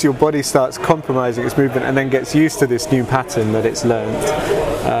it's just your body starts compromising its movement and then gets used to this new pattern that it's learned,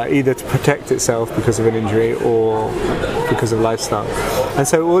 either to protect itself because of an injury or because of lifestyle. And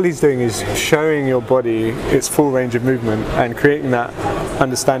so all he's doing is showing your body its full range of movement and creating that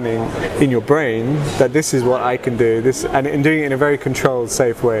understanding in your brain that this is what I can do, and doing it in a very controlled,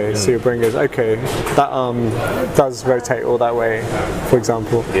 safe way. So your brain goes, okay, that arm does rotate all that way, for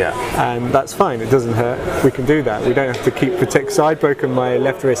example, and that's fine, it doesn't hurt, we can do that, we don't have to keep protect. So I'd broken my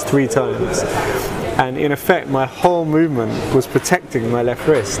left wrist 3 times, and in effect my whole movement was protecting my left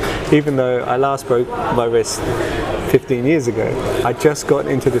wrist, even though I last broke my wrist 15 years ago. I just got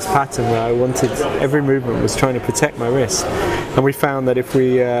into this pattern where I wanted, every movement was trying to protect my wrist, and we found that if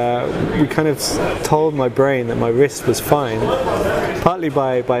we kind of told my brain that my wrist was fine, partly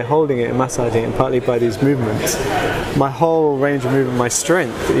by holding it and massaging it, and partly by these movements, my whole range of movement, my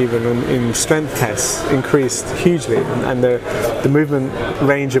strength even in strength tests increased hugely, and the movement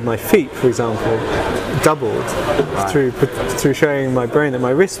range of my feet, for example, doubled through showing my brain that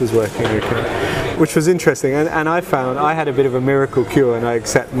my wrist was working okay, which was interesting. And I found I had a bit of a miracle cure, and I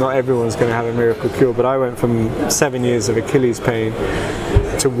accept not everyone's going to have a miracle cure, but I went from 7 years of Achilles pain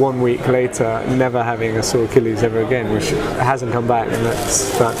to 1 week later never having a sore Achilles ever again, which hasn't come back, and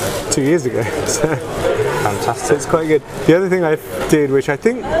that's about 2 years ago. So fantastic. So it's quite good. The other thing I did, which I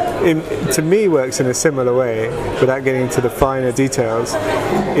think to me works in a similar way without getting into the finer details,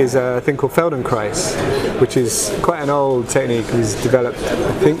 is a thing called Feldenkrais, which is quite an old technique. It was developed,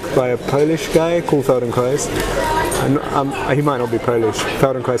 I think, by a Polish guy called Feldenkrais. And he might not be Polish.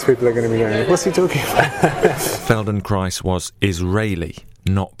 Feldenkrais people are going to be going, what's he talking about? Feldenkrais was Israeli,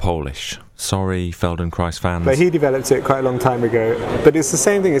 not Polish. Sorry, Feldenkrais fans. But he developed it quite a long time ago. But it's the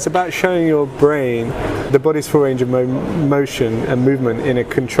same thing. It's about showing your brain the body's full range of motion and movement in a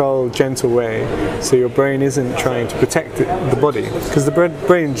controlled, gentle way. So your brain isn't trying to protect the body. Because the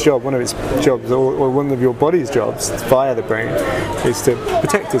brain's job, one of its jobs, or one of your body's jobs via the brain, is to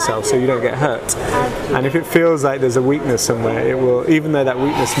protect itself so you don't get hurt. And if it feels like there's a weakness somewhere, it will, even though that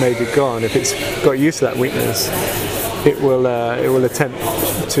weakness may be gone, if it's got used to that weakness, it will attempt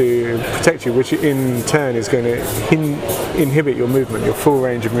to protect you, which in turn is going to inhibit your movement, your full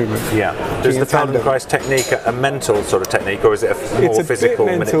range of movement. Yeah. Is the Feldenkrais technique a mental sort of technique, or is it a more physical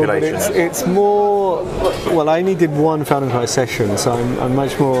manipulation? It's more. Well, I only did one Feldenkrais session, so I'm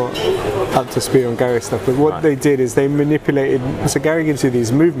much more up to speed on Gary's stuff. But what they did is they manipulated. So Gary gives you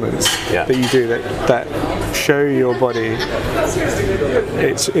these movements that you do that show your body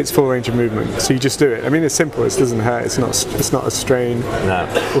its full range of movement. So you just do it. I mean, it's simple. It doesn't hurt. It's not a strain. No.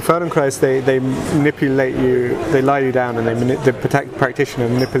 Well, Feldenkrais, they manipulate you. They lie you down, and the practitioner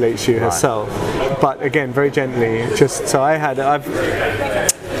manipulates you herself. But again, very gently. Just so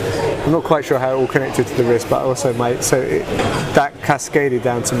I'm not quite sure how it all connected to the wrist, but also that cascaded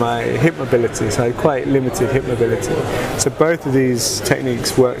down to my hip mobility, so I had quite limited hip mobility. So both of these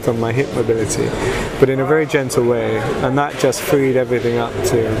techniques worked on my hip mobility, but in a very gentle way, and that just freed everything up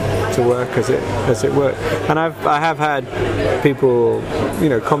to work as it worked. And I have had people,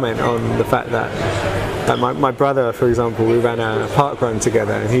 comment on the fact that. My brother, for example, we ran a park run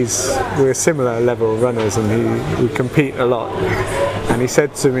together, and we're similar level runners, and we compete a lot. And he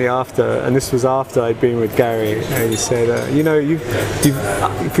said to me after, and this was after I'd been with Gary, and he said, you've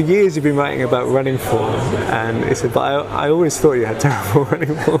for years you've been writing about running form, and he said, but I always thought you had terrible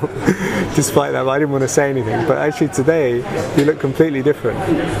running form. Despite that, but I didn't want to say anything. But actually today, you look completely different.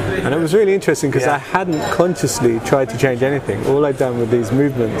 And it was really interesting because I hadn't consciously tried to change anything. All I'd done with these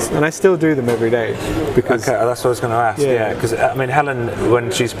movements, and I still do them every day. Because okay, that's what I was going to ask. Yeah, because I mean, Helen,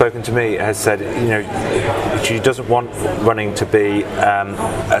 when she's spoken to me, has said, she doesn't want running to be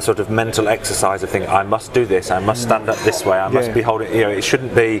a sort of mental exercise of thinking, I must do this, I must stand up this way, I must be holding. It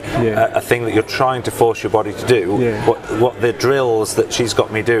shouldn't be a thing that you're trying to force your body to do. What the drills that she's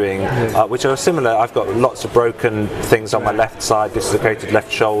got me doing, which are similar. I've got lots of broken things on my left side, dislocated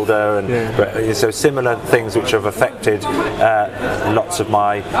left shoulder, and so similar things which have affected lots of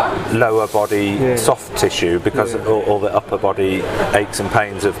my lower body soft tissue because all the upper body aches and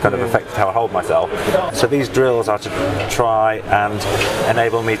pains have kind of affected how I hold myself. So these drills are to try and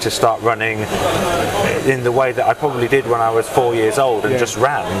enable me to start running in the way that I probably did when I was 4 years old and just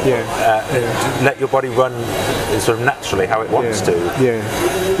ran. Let your body run sort of naturally how it wants to.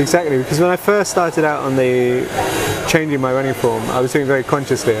 Yeah, exactly. Because when I first started out on the changing my running form, I was doing very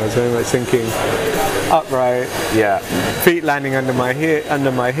consciously. I was very much thinking upright, feet landing under my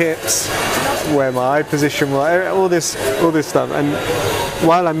hips, where my eye position was, all this stuff. And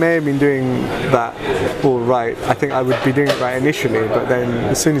while I may have been doing that all right, I think I would be doing it right initially, but then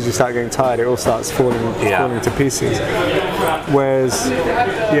as soon as you start getting tired, it all starts falling to pieces. Whereas,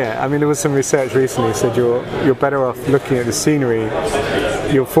 I mean, there was some research recently said you're better off looking at the scenery.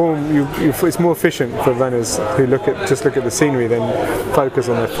 Your form, it's more efficient for runners who just look at the scenery than focus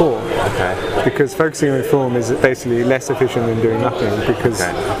on their form. Okay. Because focusing on form is basically less efficient than doing nothing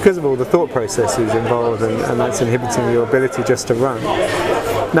because of all the thought processes involved, and that's inhibiting your ability just to run.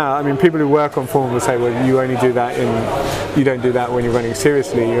 Now, I mean, people who work on form will say, well, you only do that you don't do that when you're running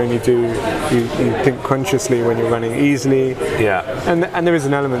seriously. You only you think consciously when you're running easily. Yeah. And there is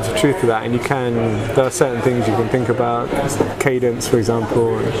an element of truth to that, and there are certain things you can think about, cadence, for example.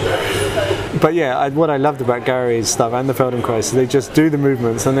 But what I loved about Gary's stuff and the Feldenkrais is they just do the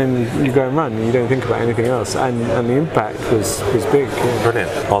movements and then you go and run and you don't think about anything else, and the impact was big. Yeah.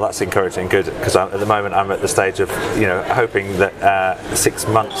 Brilliant. Well, that's encouraging. Good, because at the moment I'm at the stage of hoping that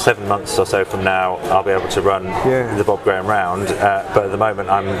 7 months or so from now I'll be able to run the Bob Graham round, but at the moment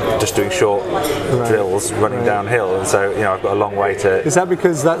I'm just doing short drills running downhill, and so I've got a long way to. Is that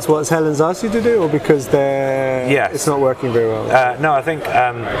because that's what Helen's asked you to do, or because it's not working very well? No, I think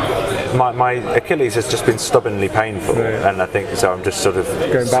my Achilles has just been stubbornly painful, and I think so I'm just sort of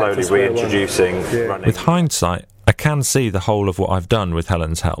slowly reintroducing running. With hindsight, I can see the whole of what I've done with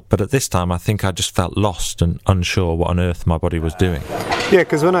Helen's help, but at this time I think I just felt lost and unsure what on earth my body was doing. Yeah,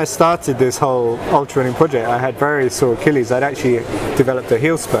 because when I started this whole ultra running project, I had very sore Achilles. I'd actually developed a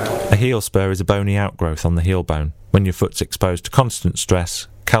heel spur. A heel spur is a bony outgrowth on the heel bone. When your foot's exposed to constant stress,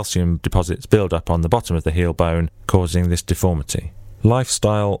 calcium deposits build up on the bottom of the heel bone, causing this deformity.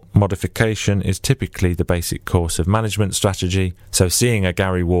 Lifestyle modification is typically the basic course of management strategy, so seeing a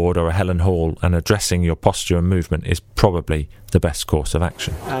Gary Ward or a Helen Hall and addressing your posture and movement is probably the best course of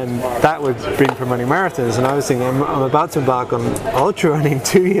action. And that would be from running marathons, and I was thinking, I'm about to embark on ultra running,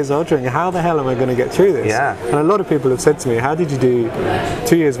 2 years ultra running, how the hell am I going to get through this? Yeah. And a lot of people have said to me, how did you do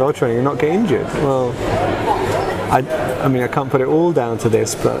 2 years of ultra running and not get injured? Well, I mean, I can't put it all down to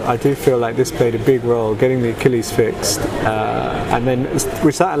this, but I do feel like this played a big role, getting the Achilles fixed, and then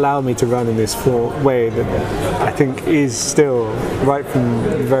which that allowed me to run in this way that I think is still, right from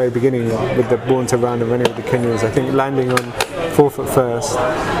the very beginning with the Born to Run and running with the Kenyans, I think landing on forefoot first,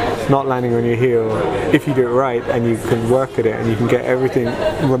 not landing on your heel, if you do it right and you can work at it and you can get everything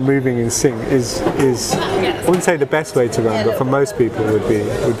moving in sync is I wouldn't say the best way to run, but for most people would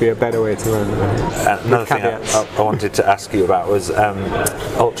be a better way to run. Another thing I wanted to ask you about was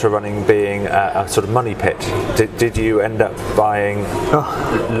ultra running being a sort of money pit. Did you end up buying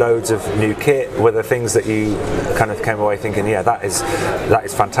loads of new kit? Were there things that you kind of came away thinking, that is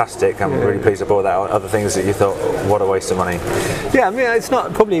fantastic, I'm really pleased I bought that, or other things that you thought, what a waste of money? Yeah, I mean, it's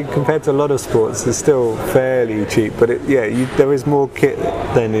not, probably compared to a lot of sports, it's still fairly cheap, but there is more kit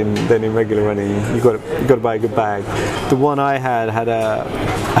than in regular running. You've got to buy a good bag. The one I had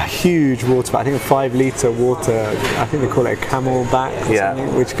a huge water bag, I think a 5 litre water, I think they call it a Camelback or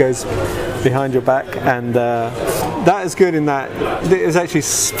something, which goes behind your back, and that is good in that it was actually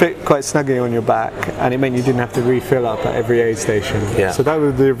fit quite snugly on your back, and it meant you didn't have to refill up at every aid station. Yeah. So that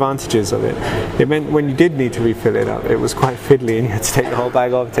were the advantages of it. It meant when you did need to refill it up, it was quite fiddly, and you had to take the whole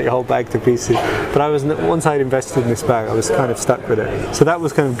bag off, take the whole bag to pieces. But once I'd invested in this bag, I was kind of stuck with it. So that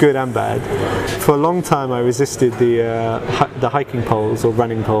was kind of good and bad. For a long time, I resisted the hiking poles or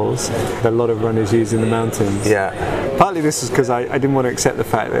running poles that a lot of runners use in the mountains. Yeah. Partly this is because I didn't want to accept the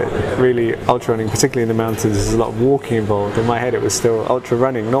fact that really ultra running, particularly in the mountains, there's a lot of walking involved. In my head, it was still ultra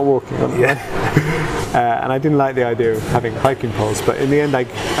running, not walking. And I didn't like the idea of having hiking poles. But in the end,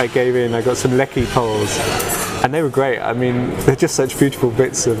 I gave in. I got some Lecky poles. And they were great. I mean, they're just such beautiful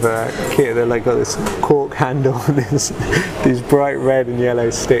bits of kit. They're like got this cork handle and these bright red and yellow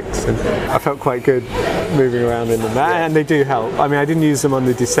sticks, and I felt quite good moving around in them. And they do help. I mean, I didn't use them on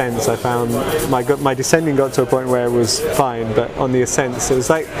the descents. I found my descending got to a point where it was fine, but on the ascents, it's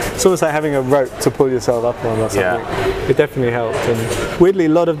almost like having a rope to pull yourself up on or something. Yeah. It definitely helped. And weirdly, a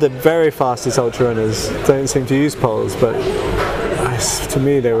lot of the very fastest ultra runners don't seem to use poles, but to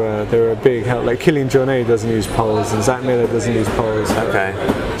me they were a big help. Like Kilian Jornet doesn't use poles, and Zach Miller doesn't use poles. Okay,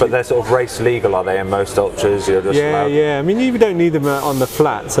 but they're sort of race legal, are they? In most ultras, you're just allowed... Yeah. I mean, you don't need them on the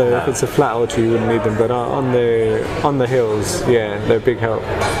flat. So if it's a flat ultra, you wouldn't need them. But on the hills, they're a big help.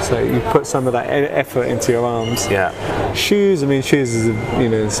 So you put some of that effort into your arms. Yeah. Shoes. I mean, shoes is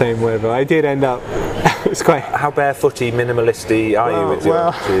the same way. But I did end up. It's quite. How barefooty, minimalisty are you with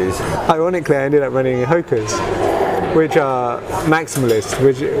your shoes? Ironically, I ended up running Hokas, which are maximalist,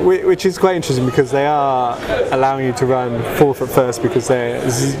 which is quite interesting because they are allowing you to run 4 foot first because they're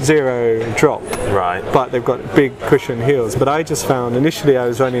zero drop. Right. But they've got big cushion heels. But I just found initially I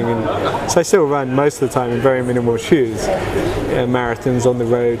was running so I still run most of the time in very minimal shoes, marathons on the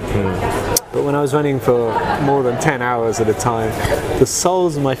road. But when I was running for more than 10 hours at a time, the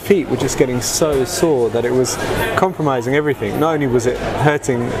soles of my feet were just getting so sore that it was compromising everything. Not only was it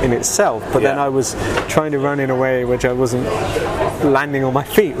hurting in itself, but then I was trying to run in a way which I wasn't landing on my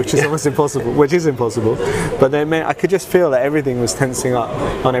feet, which is almost impossible, which is impossible. But then I could just feel that everything was tensing up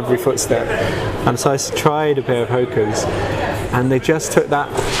on every footstep. And so I tried a pair of Hokas, and they just took that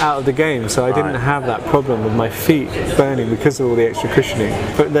out of the game, so I didn't have that problem with my feet burning because of all the extra cushioning.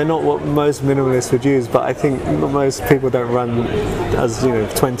 But they're not what most minimalists would use, but I think most people don't run as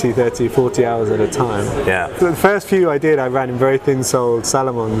 20, 30, 40 hours at a time. Yeah. The first few I did, I ran in very thin-soled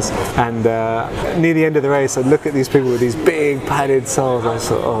Salomons, and near the end of the race I'd look at these people with these big padded soles, and I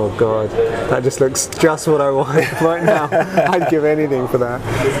thought, oh god, that just looks just what I want right now. I'd give anything for that.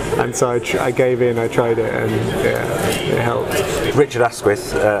 And so I gave in, I tried it, and it helped. Richard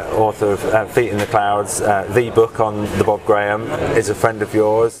Asquith, author of Feet in the Clouds, the book on the Bob Graham, is a friend of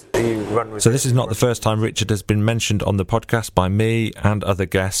yours. You run with So this is not the first time Richard has been mentioned on the podcast by me and other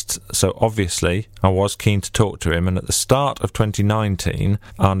guests, so obviously I was keen to talk to him, and at the start of 2019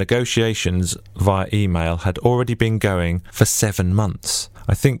 our negotiations via email had already been going for 7 months.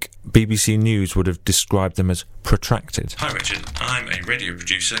 I think BBC News would have described them as protracted. Hi Richard, I'm a radio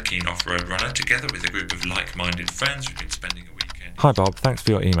producer, keen off-road runner, together with a group of like-minded friends who've been spending a weekend. Hi Bob, thanks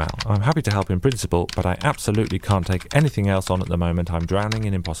for your email. I'm happy to help in principle, but I absolutely can't take anything else on at the moment. I'm drowning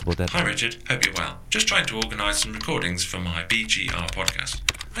in impossible deadlines. Hi Richard, hope you're well. Just trying to organise some recordings for my BGR podcast.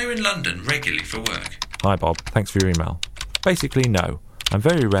 Are you in London regularly for work? Hi Bob, thanks for your email. Basically, no. I'm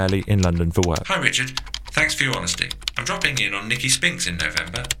very rarely in London for work. Hi Richard, thanks for your honesty. I'm dropping in on Nicky Spinks in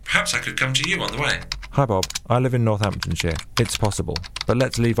November. Perhaps I could come to you on the way. Hi Bob, I live in Northamptonshire. It's possible, but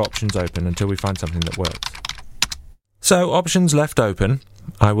let's leave options open until we find something that works. So, options left open.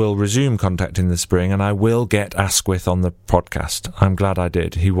 I will resume contact in the spring, and I will get Asquith on the podcast. I'm glad I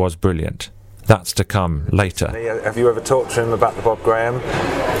did. He was brilliant. That's to come later. Have you ever talked to him about the Bob Graham?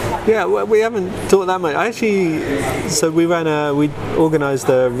 Yeah, well, we haven't talked that much. We organised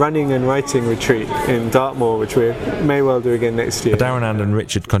a running and writing retreat in Dartmoor, which we may well do again next year. Darren and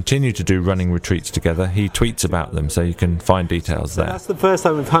Richard continue to do running retreats together. He tweets about them, so you can find details there. That's the first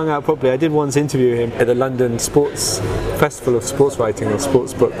time we've hung out properly. I did once interview him at the London Sports Festival of Sports Writing, or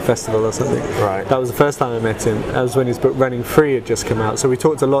Sports Book Festival or something. Right. That was the first time I met him. That was when his book Running Free had just come out, so we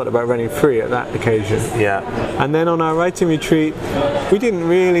talked a lot about running free at that occasion. Yeah. And then on our writing retreat, we didn't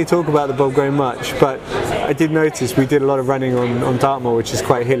really talk about the Bob Graham much, but I did notice we did a lot of running on Dartmoor, which is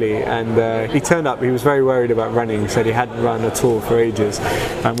quite hilly, and he turned up. He was very worried about running. He said he hadn't run at all for ages,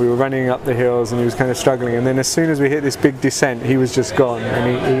 and we were running up the hills and he was kind of struggling, and then as soon as we hit this big descent he was just gone,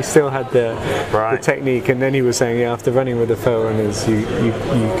 and he still had the technique. And then he was saying, after running with the fellow runners, you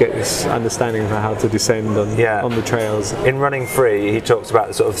get this understanding of how to descend on the trails. In Running Free he talks about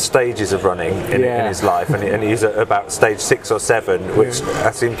the sort of stages of running, running in his life, and he's at about stage 6 or 7, which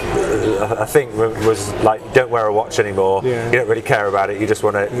I think was like, you don't wear a watch anymore, you don't really care about it, you just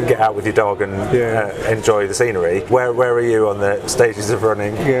want to get out with your dog and enjoy the scenery. Where are you on the stages of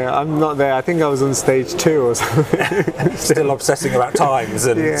running? Yeah, I'm not there. I think I was on stage 2 or something. Still obsessing about times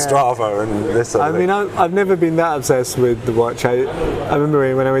and Strava and this sort of thing. I've never been that obsessed with the watch. I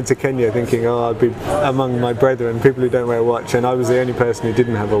remember when I went to Kenya thinking, I'd be among my brethren, people who don't wear a watch, and I was the only person who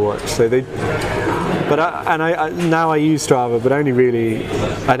didn't have a watch. So now I use Strava, but only really,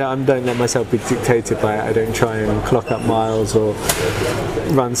 I don't let myself be dictated by it. I don't try and clock up miles or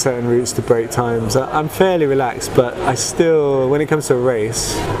run certain routes to break times. I'm fairly relaxed, but I still, when it comes to a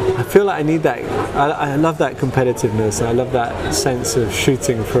race, I feel like I need that. I love that competitiveness. I love that sense of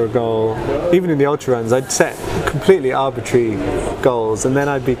shooting for a goal. Even in the ultra runs, I'd set completely arbitrary goals, and then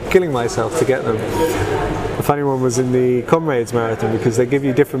I'd be killing myself to get them. The funny one was in the Comrades Marathon, because they give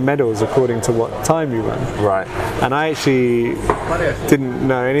you different medals according to what time you run. Right. And I actually didn't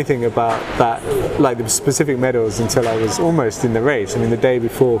know anything about that, like the specific medals, until I was almost in the race. I mean, the day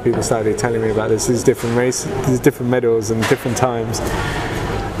before, people started telling me about these different medals and different times.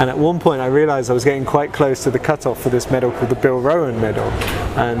 And at one point I realised I was getting quite close to the cutoff for this medal called the Bill Rowan medal,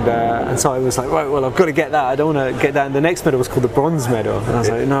 and so I was like, right, well, I've got to get that. I don't want to get that. And the next medal was called the bronze medal, and I was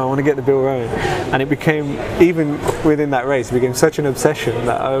like, no, I want to get the Bill Rowan. And it became, even within that race, it became such an obsession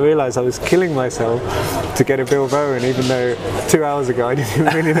that I realised I was killing myself to get a Bill Rowan, even though 2 hours ago I didn't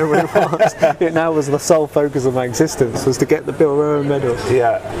even really know what it was. It now was the sole focus of my existence, was to get the Bill Rowan medal.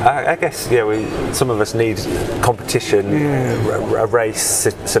 Yeah, I guess some of us need competition, a race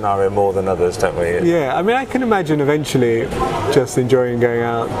scenario more than others, don't we? Yeah, I mean, I can imagine eventually just enjoying going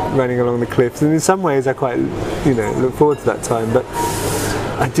out, running along the cliffs, and in some ways I quite, look forward to that time, but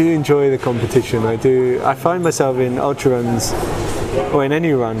I do enjoy the competition. I find myself in ultra runs, or in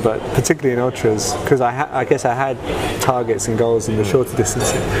any run, but particularly in ultras, because I guess I had targets and goals in the shorter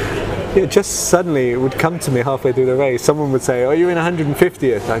distances. It just suddenly would come to me halfway through the race. Someone would say, "Oh, you're in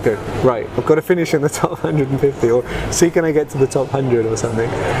 150th." I go, "Right, I've got to finish in the top 150, or see can I get to the top 100 or something."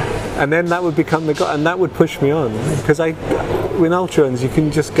 And then that would become the goal, and that would push me on, because with ultra runs you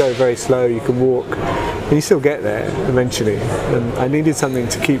can just go very slow, you can walk, and you still get there eventually. And I needed something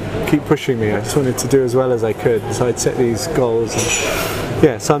to keep pushing me. I just wanted to do as well as I could, so I'd set these goals.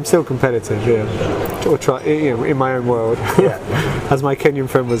 So I'm still competitive, or try, in my own world. As my Kenyan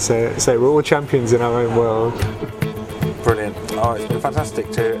friend would say, we're all champions in our own world. Brilliant. Oh, it's been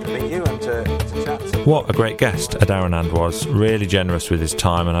fantastic to meet you and to chat. What a great guest Adaranand was. Really generous with his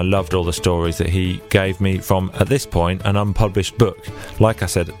time, and I loved all the stories that he gave me from, at this point, an unpublished book. Like I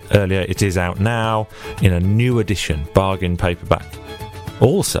said earlier, it is out now in a new edition, bargain paperback.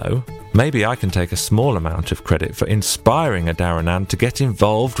 Also, maybe I can take a small amount of credit for inspiring Adaranand to get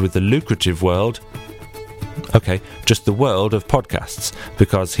involved with the lucrative world, just the world of podcasts,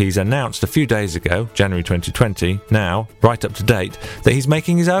 because he's announced a few days ago, January 2020, now, right up to date, that he's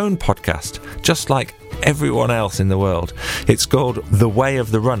making his own podcast, just like everyone else in the world. It's called The Way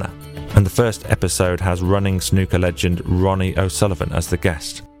of the Runner, and the first episode has running snooker legend Ronnie O'Sullivan as the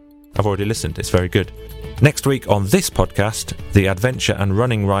guest. I've already listened, it's very good. Next week on this podcast, the adventure and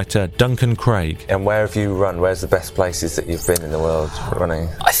running writer Duncan Craig. And where have you run? Where's the best places that you've been in the world running?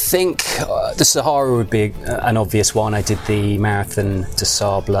 I think the Sahara would be an obvious one. I did the Marathon des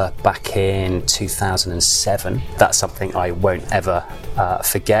Sables back in 2007. That's something I won't ever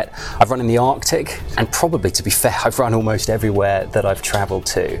forget. I've run in the Arctic, and probably, to be fair, I've run almost everywhere that I've travelled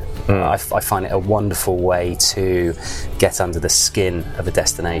to. I find it a wonderful way to get under the skin of a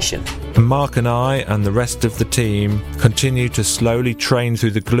destination. Mark and I and the rest of the team continue to slowly train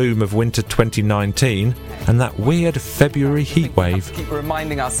through the gloom of winter 2019 and that weird February heatwave. Keep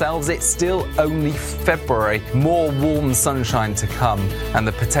reminding ourselves it's still only February. More warm sunshine to come, and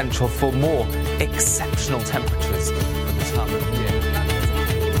the potential for more exceptional temperatures.